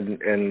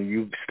 And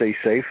you stay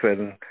safe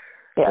and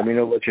let me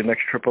know about your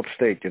next trip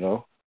upstate.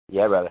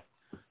 Yeah, brother.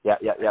 Yeah.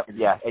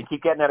 And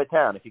keep getting out of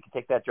town. If you can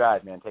take that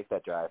drive, man, take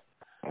that drive.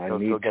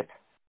 Find your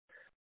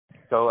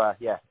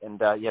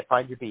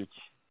beach.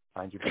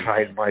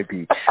 Find my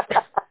beach.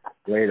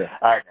 Later.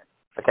 All right, man.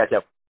 I'll catch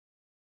up.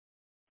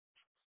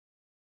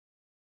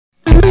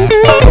 2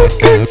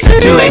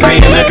 angry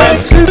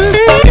immigrants. 2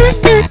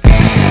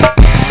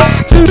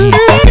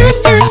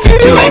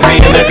 angry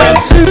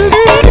immigrants.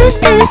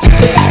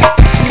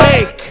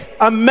 Make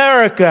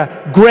America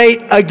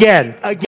great again.